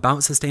wasn't about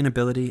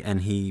sustainability,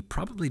 and he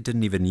probably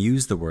didn't even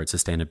use the word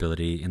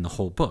sustainability in the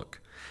whole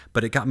book.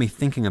 But it got me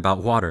thinking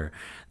about water,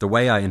 the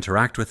way I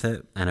interact with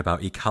it, and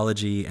about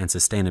ecology and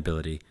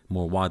sustainability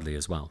more widely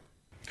as well.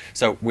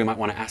 So we might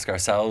want to ask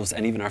ourselves,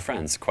 and even our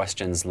friends,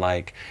 questions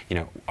like, you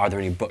know, are there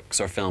any books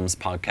or films,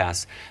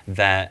 podcasts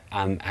that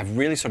have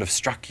really sort of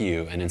struck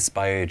you and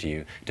inspired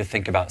you to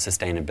think about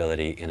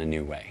sustainability in a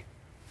new way?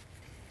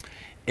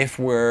 If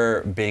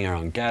we're being our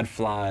own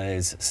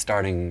gadflies,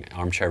 starting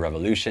armchair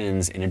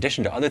revolutions, in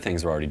addition to other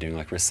things we're already doing,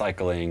 like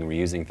recycling,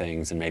 reusing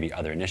things, and maybe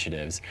other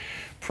initiatives,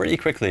 pretty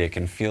quickly it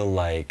can feel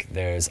like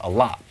there's a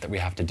lot that we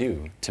have to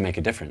do to make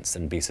a difference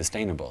and be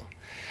sustainable.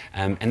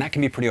 And that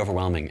can be pretty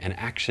overwhelming, and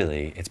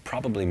actually it's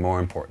probably more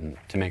important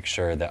to make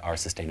sure that our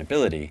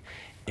sustainability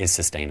is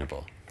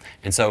sustainable.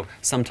 And so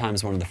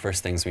sometimes one of the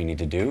first things we need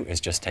to do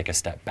is just take a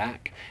step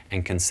back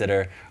and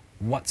consider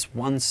what's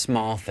one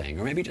small thing,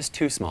 or maybe just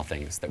 2 small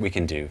things that we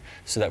can do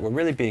so that we're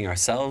really being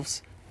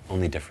ourselves,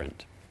 only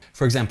different.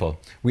 For example,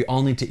 we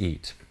all need to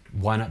eat.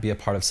 Why not be a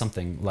part of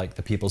something like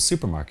the People's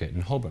Supermarket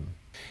in Holborn?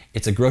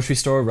 It's a grocery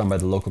store run by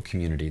the local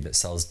community that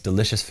sells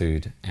delicious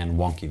food and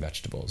wonky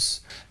vegetables.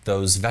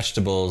 Those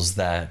vegetables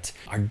that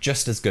are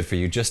just as good for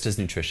you, just as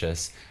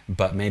nutritious,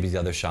 but maybe the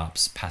other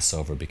shops pass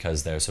over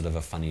because they're sort of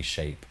a funny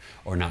shape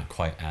or not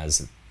quite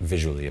as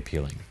visually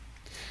appealing.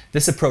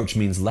 This approach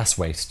means less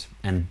waste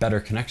and better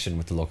connection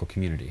with the local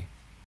community.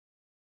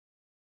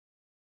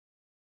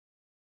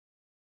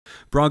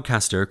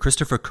 Broadcaster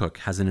Christopher Cook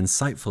has an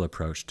insightful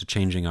approach to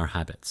changing our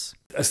habits.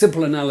 A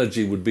simple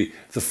analogy would be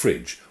the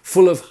fridge,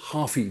 full of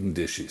half-eaten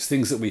dishes,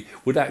 things that we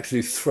would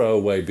actually throw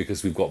away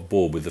because we've got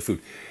bored with the food.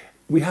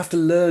 We have to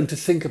learn to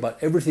think about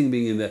everything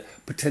being in there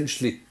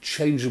potentially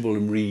changeable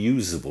and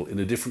reusable in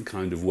a different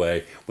kind of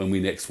way when we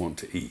next want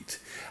to eat.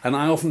 And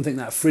I often think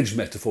that fridge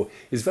metaphor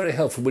is very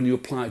helpful when you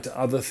apply it to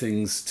other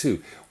things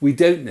too. We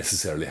don't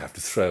necessarily have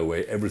to throw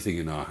away everything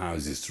in our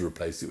houses to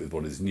replace it with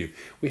what is new.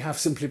 We have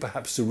simply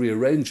perhaps to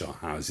rearrange our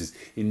houses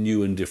in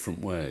new and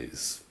different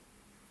ways.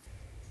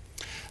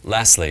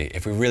 Lastly,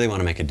 if we really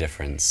want to make a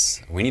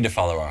difference, we need to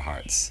follow our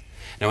hearts.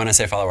 Now, when I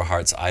say follow our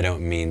hearts, I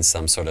don't mean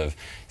some sort of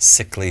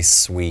sickly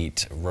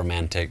sweet,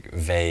 romantic,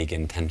 vague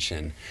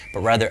intention,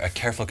 but rather a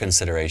careful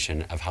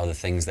consideration of how the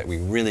things that we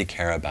really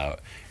care about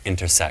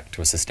intersect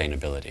with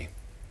sustainability.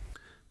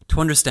 To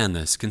understand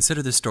this,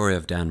 consider the story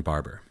of Dan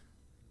Barber.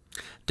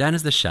 Dan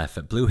is the chef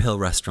at Blue Hill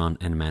Restaurant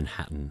in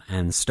Manhattan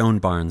and Stone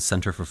Barns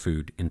Center for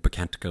Food in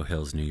Pocantico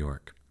Hills, New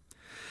York.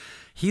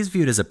 He's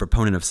viewed as a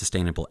proponent of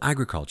sustainable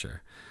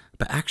agriculture,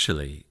 but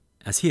actually,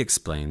 as he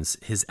explains,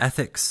 his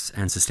ethics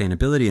and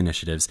sustainability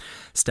initiatives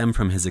stem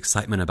from his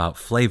excitement about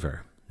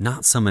flavor,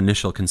 not some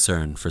initial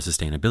concern for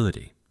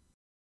sustainability.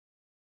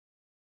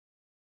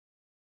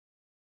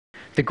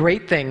 The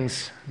great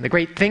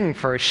thing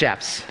for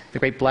chefs, the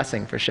great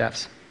blessing for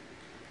chefs,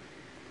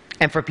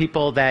 and for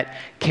people that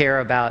care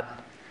about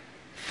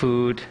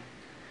food,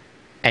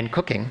 and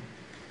cooking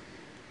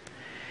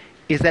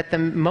is that the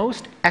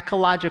most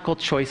ecological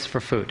choice for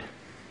food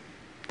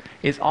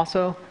is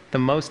also the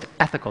most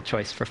ethical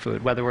choice for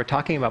food, whether we're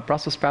talking about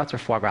Brussels sprouts or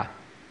foie gras.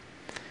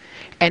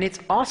 And it's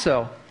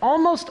also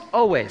almost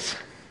always,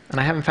 and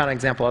I haven't found an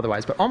example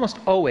otherwise, but almost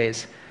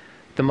always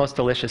the most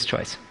delicious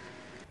choice.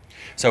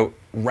 So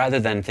rather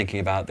than thinking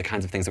about the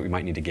kinds of things that we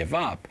might need to give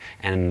up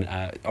and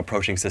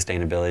approaching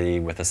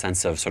sustainability with a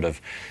sense of sort of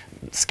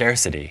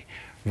scarcity,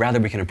 rather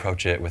we can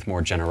approach it with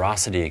more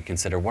generosity and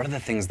consider what are the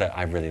things that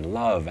I really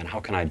love and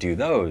how can I do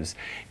those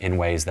in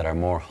ways that are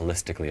more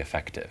holistically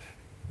effective.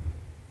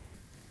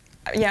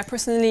 Yeah,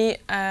 personally,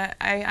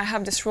 I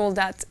have this rule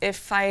that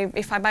if I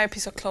buy a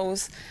piece of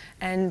clothes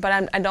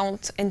but I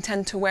don't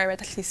intend to wear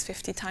it at least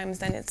 50 times,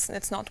 then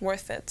it's not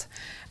worth it.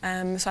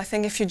 So I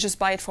think if you just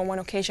buy it for one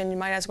occasion, you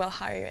might as well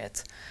hire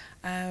it,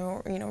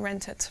 or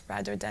rent it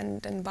rather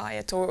than buy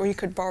it, or you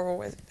could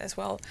borrow it as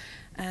well.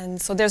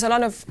 And so there's a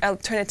lot of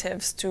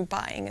alternatives to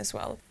buying as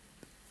well.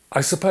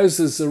 I suppose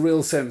there's a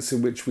real sense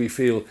in which we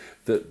feel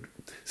that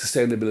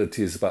sustainability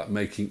is about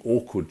making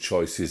awkward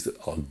choices that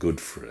are good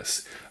for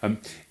us.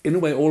 In a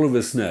way, all of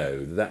us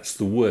know that's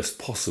the worst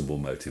possible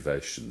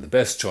motivation. The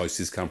best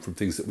choices come from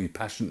things that we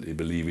passionately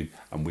believe in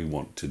and we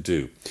want to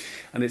do.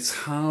 And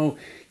it's how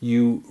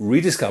you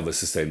rediscover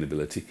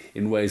sustainability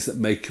in ways that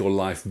make your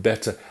life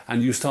better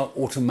and you start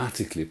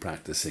automatically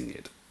practicing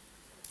it.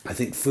 I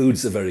think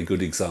food's a very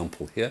good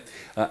example here,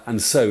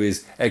 and so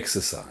is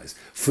exercise.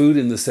 Food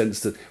in the sense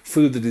that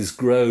food that is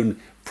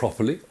grown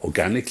properly,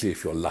 organically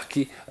if you're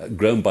lucky,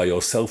 grown by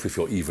yourself if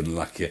you're even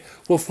luckier,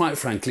 will quite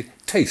frankly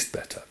taste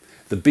better.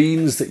 The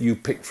beans that you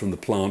pick from the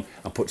plant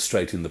and put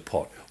straight in the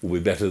pot will be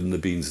better than the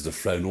beans that have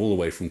flown all the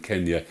way from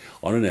Kenya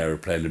on an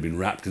aeroplane and been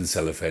wrapped in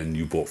cellophane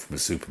you bought from a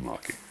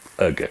supermarket.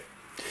 Ergo.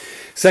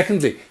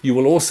 Secondly, you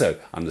will also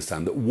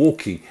understand that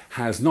walking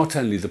has not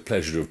only the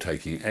pleasure of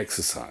taking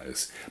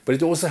exercise, but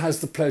it also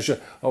has the pleasure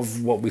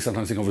of what we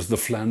sometimes think of as the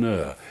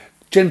flaneur.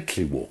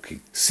 Gently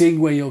walking, seeing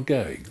where you're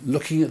going,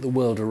 looking at the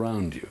world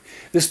around you.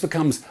 This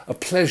becomes a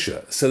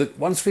pleasure, so that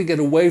once we get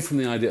away from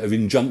the idea of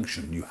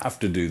injunction, you have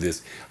to do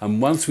this,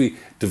 and once we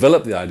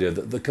develop the idea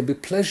that there can be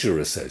pleasure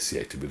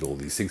associated with all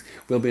these things,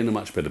 we'll be in a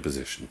much better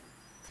position.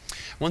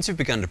 Once you've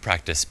begun to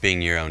practice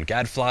being your own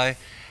gadfly,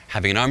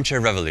 having an armchair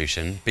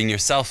revolution, being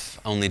yourself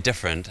only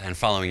different and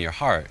following your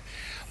heart,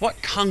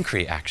 what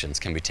concrete actions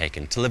can be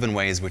taken to live in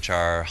ways which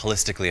are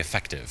holistically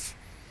effective?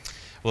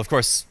 Well, of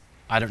course,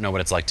 I don't know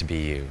what it's like to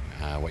be you,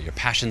 what your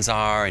passions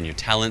are and your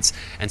talents,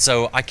 and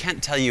so I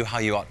can't tell you how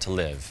you ought to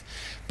live.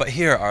 But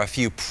here are a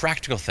few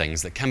practical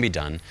things that can be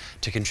done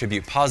to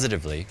contribute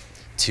positively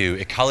to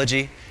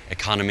ecology,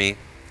 economy,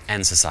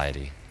 and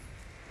society.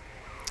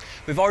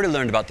 We've already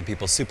learned about the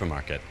People's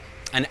Supermarket.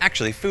 And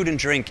actually, food and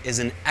drink is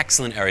an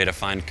excellent area to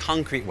find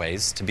concrete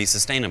ways to be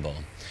sustainable.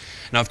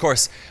 Now, of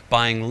course,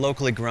 buying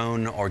locally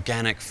grown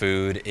organic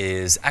food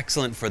is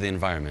excellent for the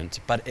environment,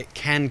 but it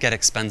can get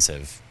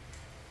expensive.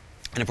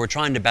 And if we're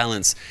trying to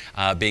balance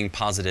being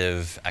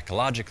positive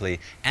ecologically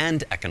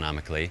and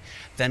economically,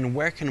 then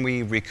where can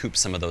we recoup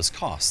some of those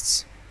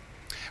costs?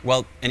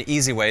 Well, an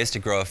easy way is to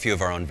grow a few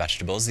of our own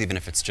vegetables, even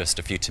if it's just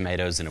a few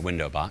tomatoes in a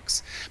window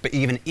box. But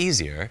even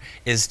easier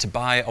is to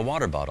buy a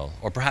water bottle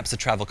or perhaps a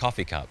travel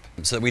coffee cup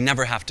so that we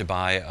never have to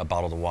buy a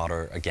bottle of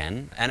water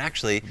again and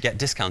actually get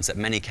discounts at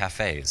many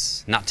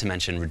cafes, not to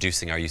mention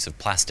reducing our use of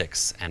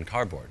plastics and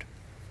cardboard.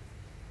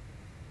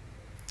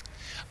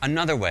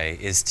 Another way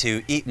is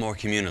to eat more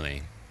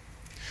communally.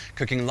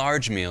 Cooking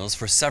large meals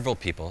for several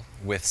people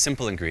with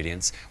simple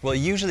ingredients will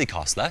usually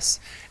cost less,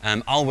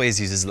 always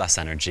uses less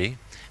energy,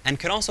 and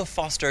can also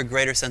foster a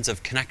greater sense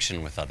of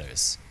connection with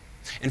others.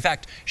 In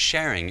fact,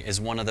 sharing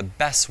is one of the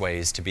best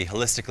ways to be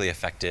holistically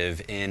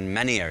effective in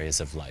many areas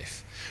of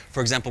life.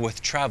 For example,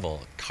 with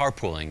travel,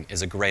 carpooling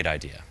is a great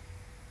idea.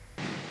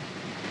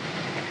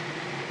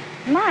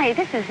 My,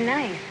 this is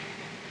nice.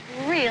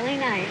 Really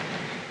nice.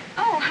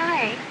 Oh,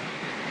 hi.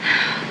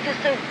 Feels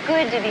so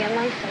good to be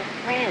amongst some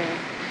friends.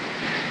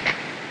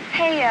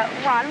 Hey,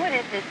 Ron, what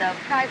is this, a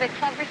private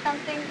club or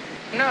something?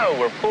 No,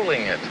 we're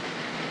pooling it.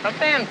 A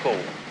fan pool.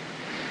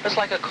 It's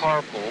like a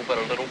car pool, but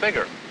a little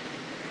bigger.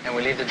 And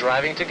we leave the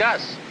driving to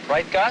Gus.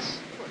 Right, Gus?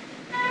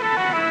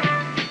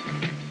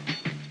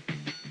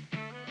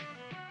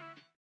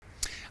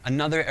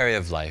 Another area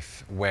of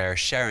life where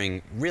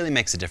sharing really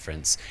makes a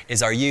difference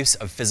is our use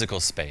of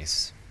physical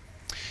space.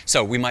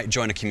 So we might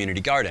join a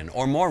community garden,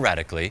 or more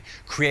radically,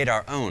 create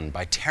our own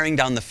by tearing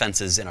down the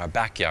fences in our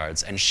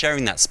backyards and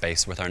sharing that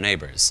space with our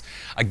neighbors.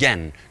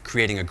 Again,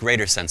 creating a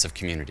greater sense of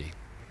community.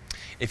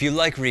 If you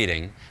like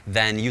reading,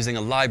 then using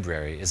a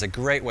library is a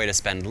great way to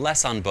spend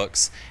less on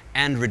books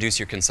and reduce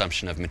your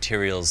consumption of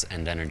materials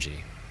and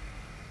energy.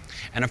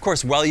 And of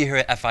course, while you're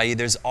here at FIE,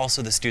 there's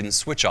also the Student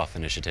Switch Off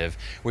initiative,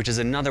 which is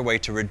another way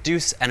to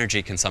reduce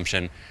energy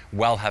consumption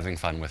while having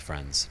fun with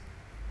friends.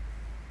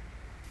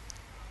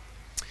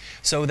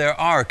 So there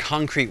are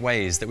concrete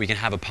ways that we can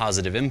have a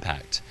positive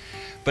impact.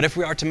 But if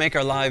we are to make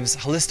our lives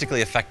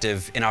holistically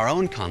effective in our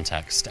own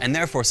context, and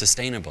therefore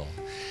sustainable,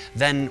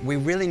 then we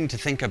really need to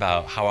think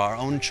about how our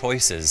own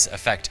choices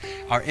affect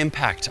our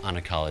impact on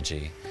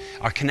ecology,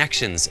 our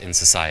connections in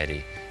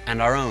society,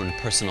 and our own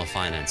personal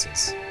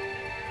finances.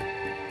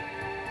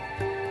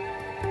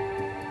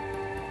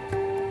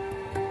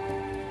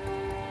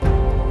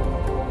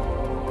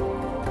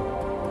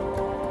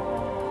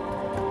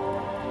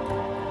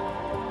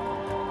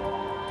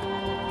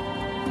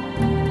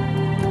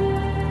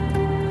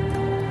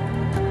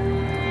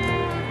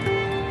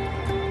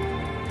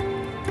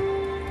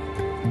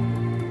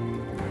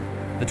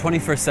 The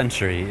 21st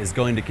century is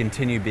going to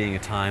continue being a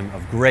time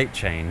of great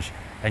change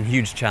and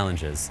huge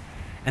challenges,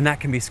 and that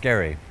can be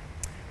scary.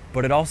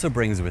 But it also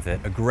brings with it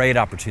a great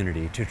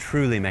opportunity to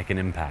truly make an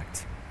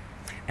impact.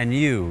 And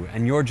you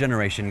and your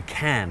generation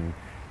can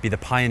be the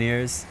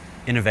pioneers,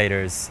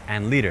 innovators,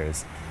 and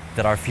leaders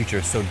that our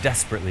future so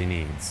desperately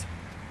needs.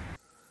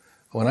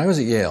 When I was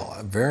at Yale,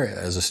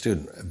 as a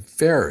student, a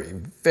very,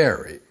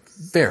 very,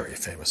 very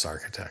famous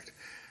architect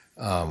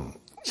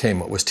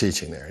was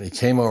teaching there. And he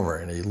came over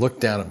and he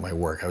looked down at my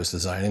work. I was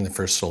designing the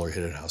first solar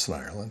heated house in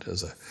Ireland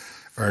as an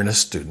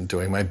earnest student,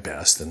 doing my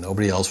best, and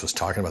nobody else was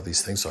talking about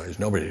these things, so I was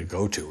nobody to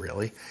go to,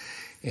 really.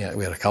 And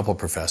we had a couple of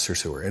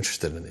professors who were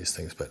interested in these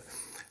things, but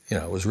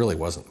it really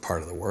wasn't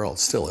part of the world,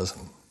 still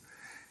isn't,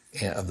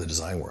 of the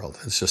design world.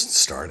 It's just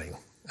starting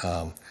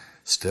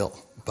still.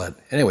 But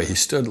anyway, he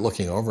stood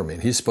looking over me,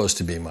 and he's supposed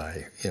to be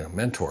my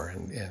mentor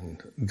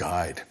and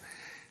guide.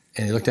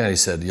 And he looked at me and he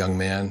said, "Young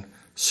man,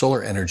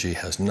 solar energy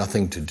has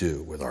nothing to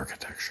do with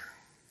architecture."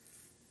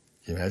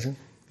 Can you imagine?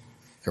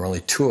 There were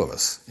only 2 of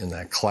us in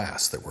that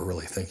class that were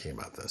really thinking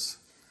about this.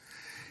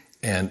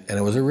 And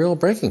it was a real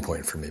breaking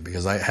point for me,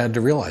 because I had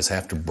to realize I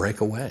have to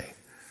break away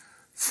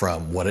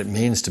from what it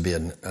means to be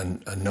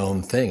a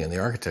known thing in the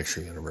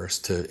architecture universe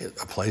to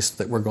a place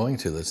that we're going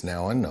to that's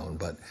now unknown,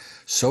 but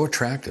so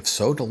attractive,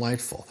 so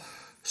delightful,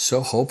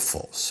 so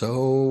hopeful,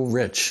 so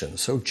rich, and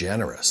so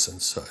generous,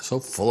 and so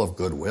full of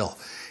goodwill,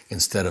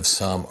 instead of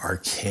some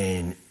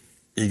arcane,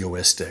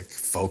 egoistic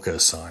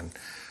focus on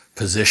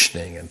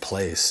positioning and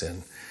place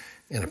in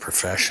a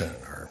profession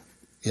or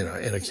in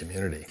a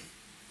community.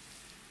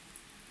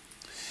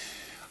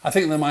 I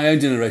think that my own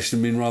generation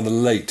have been rather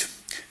late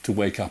to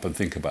wake up and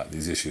think about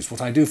these issues. What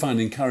I do find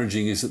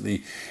encouraging is that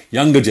the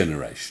younger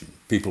generation,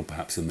 people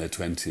perhaps in their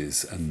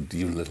 20s and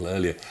even a little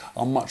earlier,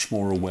 are much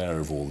more aware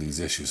of all these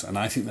issues. And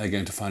I think they're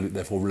going to find it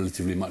therefore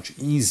relatively much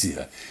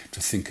easier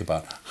to think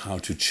about how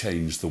to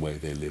change the way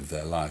they live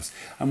their lives.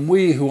 And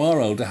we who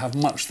are older have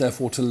much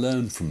therefore to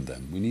learn from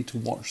them. We need to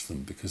watch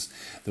them, because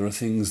there are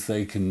things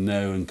they can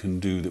know and can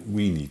do that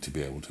we need to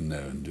be able to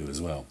know and do as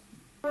well.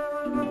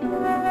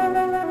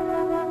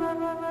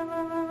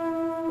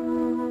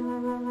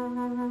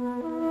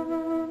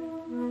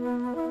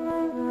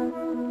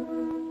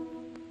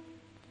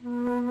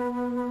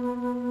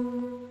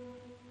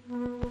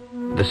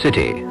 The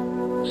city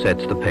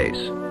sets the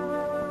pace.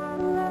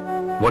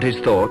 What is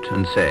thought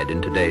and said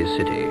in today's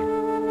city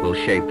will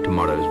shape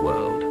tomorrow's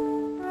world.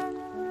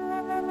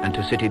 And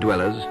to city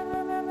dwellers,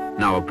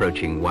 now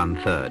approaching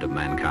 1/3 of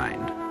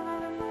mankind,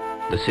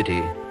 the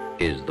city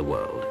is the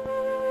world.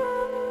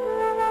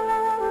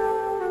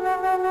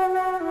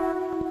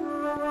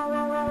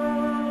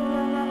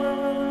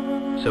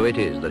 So it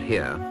is that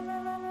here,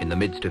 in the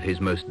midst of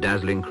his most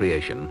dazzling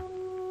creation,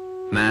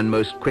 man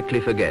most quickly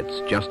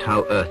forgets just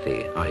how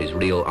earthy are his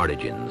real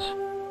origins,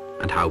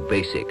 and how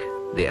basic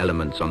the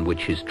elements on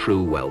which his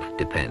true wealth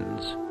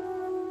depends.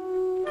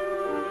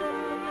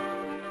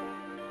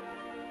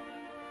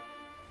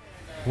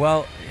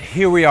 Well,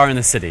 here we are in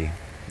the city,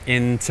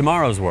 in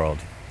tomorrow's world,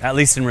 at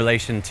least in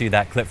relation to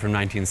that clip from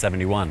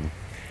 1971.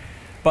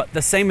 But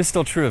the same is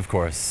still true, of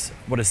course.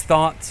 What is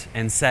thought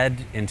and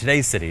said in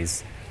today's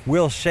cities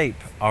will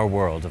shape our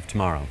world of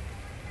tomorrow.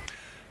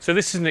 So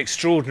this is an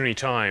extraordinary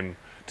time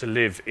to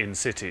live in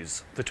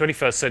cities. The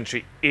 21st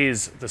century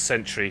is the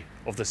century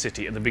of the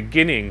city. At the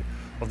beginning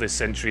of this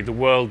century, the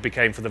world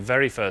became, for the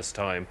very first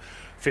time,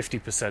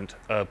 50%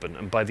 urban.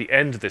 And by the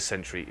end of this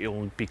century, it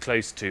will be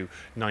close to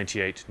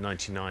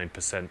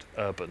 98–99%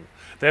 urban.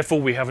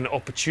 Therefore, we have an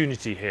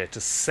opportunity here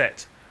to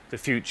set the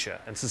future.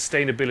 And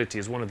sustainability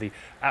is one of the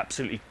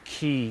absolutely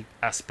key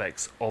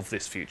aspects of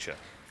this future.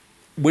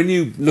 When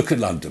you look at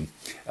London,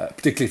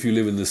 particularly if you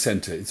live in the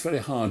centre, it's very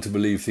hard to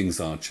believe things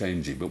are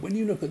changing. But when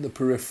you look at the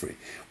periphery,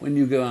 when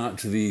you go out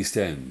to the East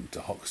End,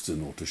 to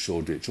Hoxton or to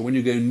Shoreditch, or when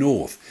you go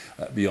north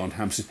beyond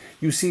Hampstead,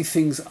 you see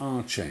things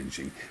are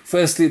changing.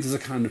 Firstly, there's a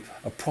kind of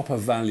a proper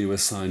value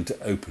assigned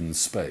to open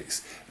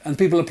space. And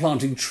people are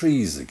planting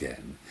trees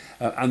again.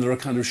 And there are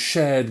kind of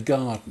shared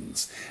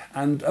gardens.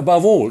 And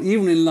above all,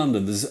 even in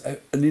London, there's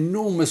an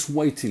enormous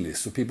waiting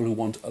list for people who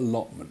want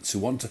allotments, who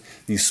want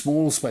these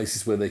small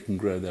spaces where they can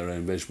grow their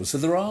own vegetables. So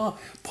there are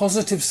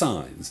positive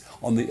signs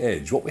on the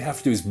edge. What we have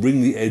to do is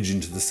bring the edge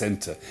into the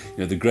centre,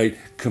 the great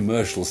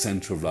commercial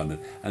centre of London,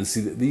 and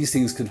see that these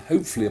things can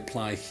hopefully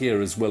apply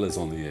here as well as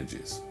on the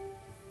edges.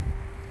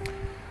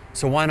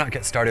 So why not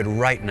get started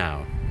right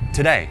now,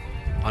 today,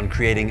 on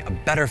creating a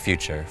better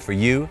future for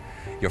you,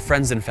 your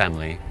friends and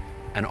family,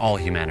 and all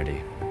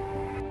humanity.